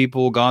cool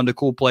people, gone to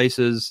cool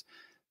places.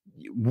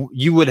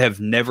 You would have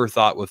never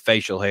thought with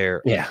facial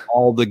hair,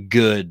 all the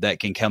good that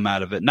can come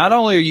out of it. Not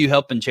only are you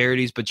helping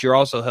charities, but you're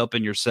also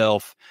helping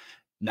yourself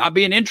not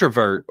be an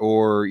introvert,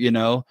 or, you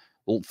know,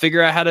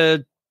 figure out how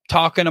to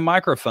talk in a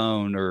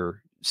microphone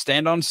or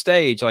stand on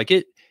stage. Like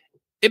it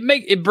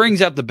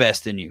brings out the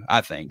best in you,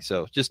 I think.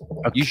 So just,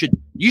 you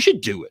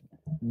should do it.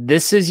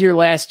 This is your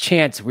last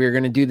chance. We're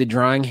going to do the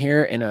drawing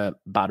here in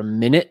about a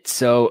minute.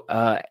 So,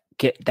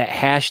 get that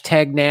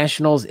hashtag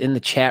nationals in the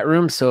chat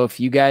room. So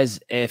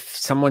if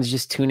someone's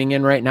just tuning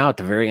in right now at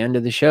the very end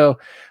of the show,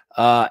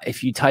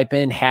 if you type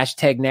in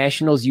hashtag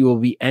nationals, you will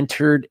be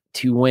entered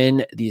to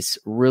win this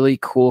really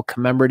cool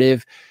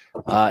commemorative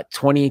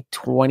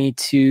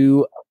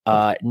 2022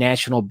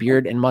 National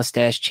Beard and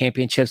Mustache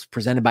Championships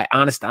presented by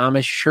Honest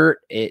Amish shirt.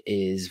 It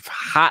is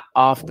hot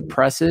off the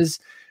presses.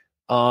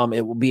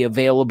 It will be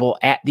available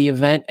at the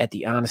event at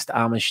the Honest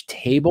Amish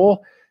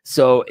table.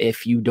 So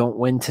if you don't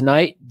win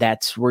tonight,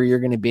 that's where you're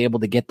going to be able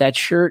to get that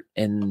shirt.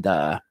 And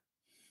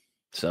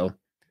so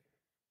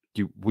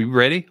we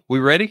ready? We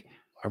ready?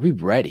 Are we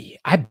ready?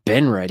 I've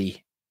been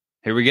ready.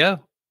 Here we go.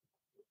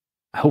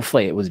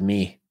 Hopefully it was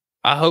me.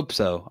 I hope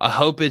so. I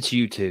hope it's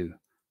you too.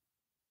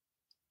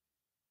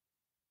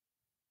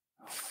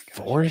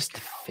 Forrest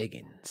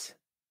Figgins.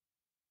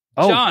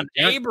 John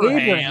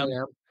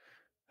Abraham.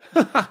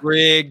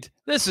 Rigged.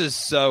 This is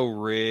so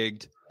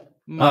rigged.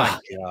 My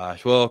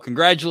gosh. Well,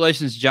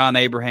 congratulations, John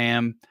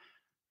Abraham.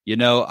 You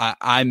know,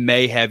 I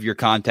may have your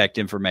contact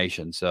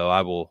information, so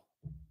I will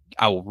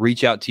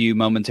reach out to you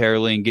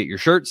momentarily and get your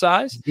shirt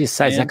size. Be a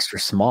size extra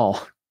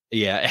small.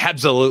 Yeah,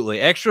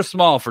 absolutely. Extra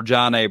small for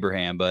John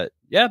Abraham. But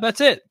yeah,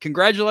 that's it.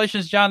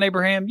 Congratulations, John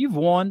Abraham. You've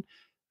won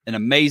an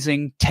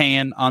amazing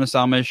tan Honest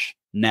Amish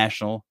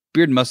National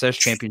Beard and Mustache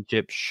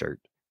Championship shirt.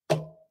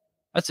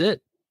 That's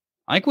it.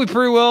 I think we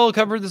pretty well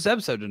covered this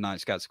episode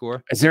tonight, Scott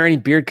Sykora. Is there any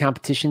beard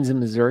competitions in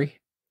Missouri?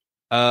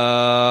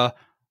 There's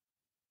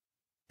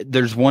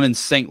one in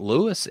St.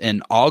 Louis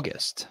in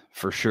August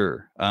for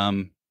sure.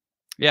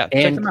 Yeah,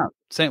 check them out.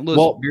 St.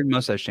 Louis Beard and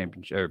Mustache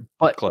Championship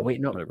Club. Wait,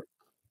 no. Whatever.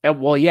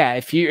 Well, yeah,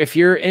 if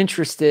you're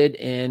interested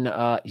in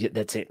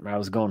that's it. I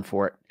was going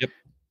for it. Yep.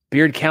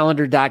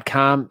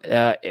 Beardcalendar.com.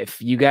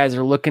 If you guys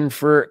are looking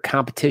for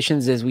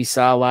competitions, as we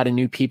saw a lot of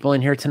new people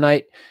in here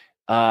tonight,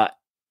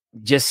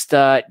 just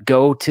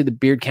go to the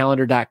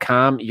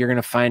beardcalendar.com. You're going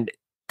to find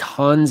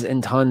tons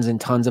and tons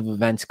and tons of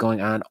events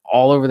going on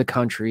all over the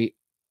country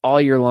all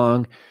year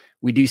long.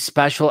 We do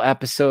special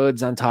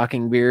episodes on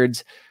Talking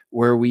Beards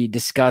where we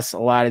discuss a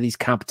lot of these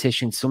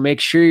competitions. So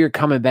make sure you're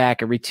coming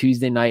back every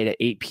Tuesday night at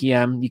 8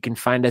 p.m. You can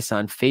find us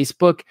on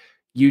Facebook,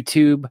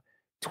 YouTube,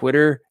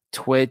 Twitter,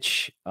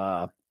 Twitch.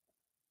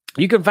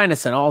 You can find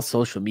us on all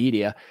social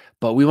media,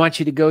 but we want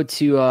you to go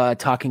to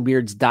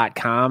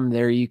talkingbeards.com.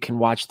 There you can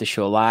watch the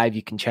show live.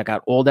 You can check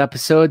out old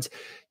episodes.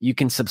 You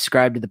can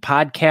subscribe to the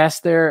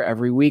podcast there.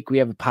 Every week we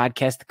have a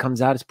podcast that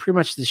comes out. It's pretty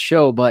much the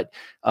show, but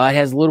it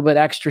has a little bit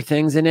extra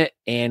things in it.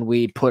 And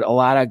we put a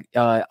lot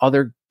of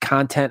other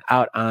content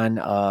out on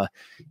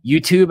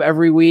YouTube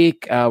every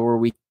week where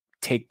we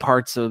take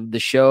parts of the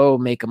show,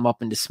 make them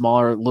up into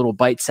smaller little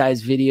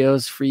bite-sized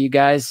videos for you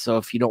guys. So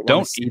if you don't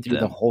want to see through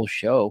the whole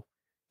show,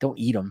 don't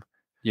eat them.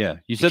 Yeah.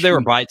 You said they were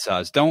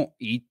bite-sized. Don't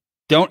eat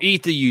the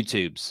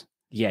YouTubes.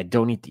 Yeah.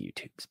 Don't eat the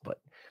YouTubes, but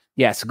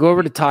yeah. So go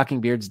over to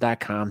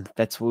talkingbeards.com.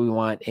 That's what we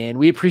want. And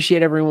we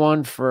appreciate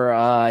everyone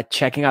for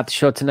checking out the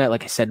show tonight.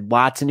 Like I said,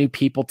 lots of new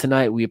people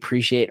tonight. We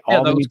appreciate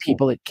all the new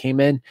people that came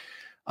in.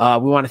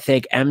 We want to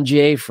thank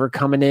MJ for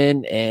coming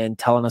in and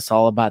telling us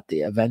all about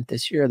the event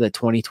this year, the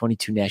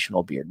 2022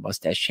 National Beard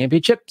Mustache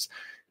Championships.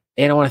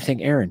 And I want to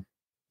thank Aaron.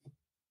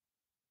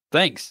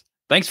 Thanks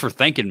for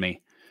thanking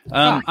me.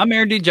 I'm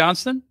Aaron D.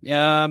 Johnston. You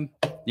can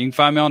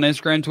find me on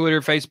Instagram, Twitter,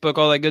 Facebook,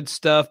 all that good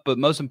stuff. But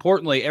most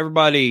importantly,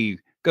 everybody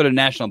go to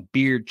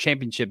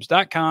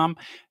nationalbeardchampionships.com.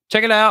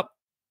 Check it out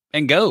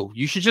and go.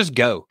 You should just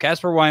go.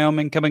 Casper,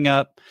 Wyoming coming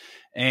up.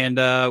 And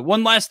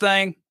one last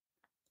thing.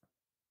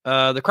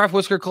 The Craft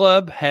Whisker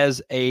Club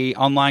has a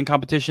online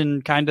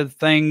competition kind of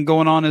thing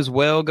going on as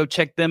well. Go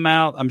check them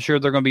out. I'm sure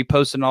they're going to be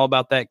posting all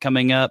about that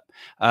coming up.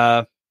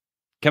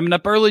 Coming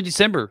up early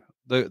December.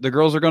 The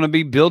girls are going to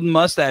be building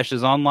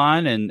mustaches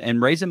online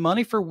and raising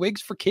money for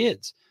wigs for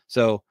kids.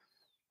 So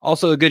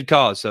also a good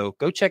cause. So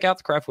go check out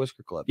the Craft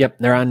Whisker Club. Yep.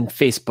 They're on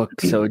Facebook.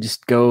 So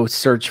just go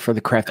search for the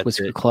Craft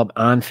Whisker Club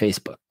on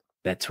Facebook.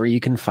 That's where you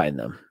can find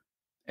them.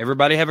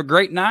 Everybody have a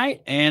great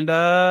night. And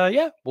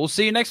we'll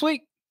see you next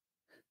week.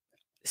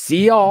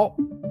 See y'all.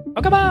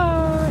 Okay,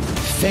 bye.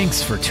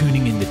 Thanks for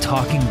tuning in to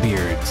Talking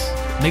Beards.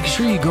 Make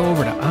sure you go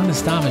over to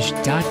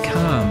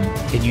honestamish.com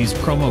and use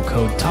promo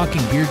code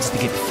TalkingBeards to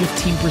get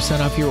 15%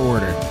 off your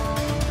order.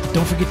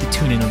 Don't forget to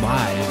tune in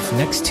live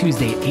next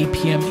Tuesday, 8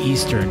 p.m.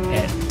 Eastern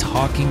at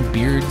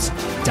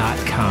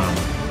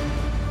talkingbeards.com.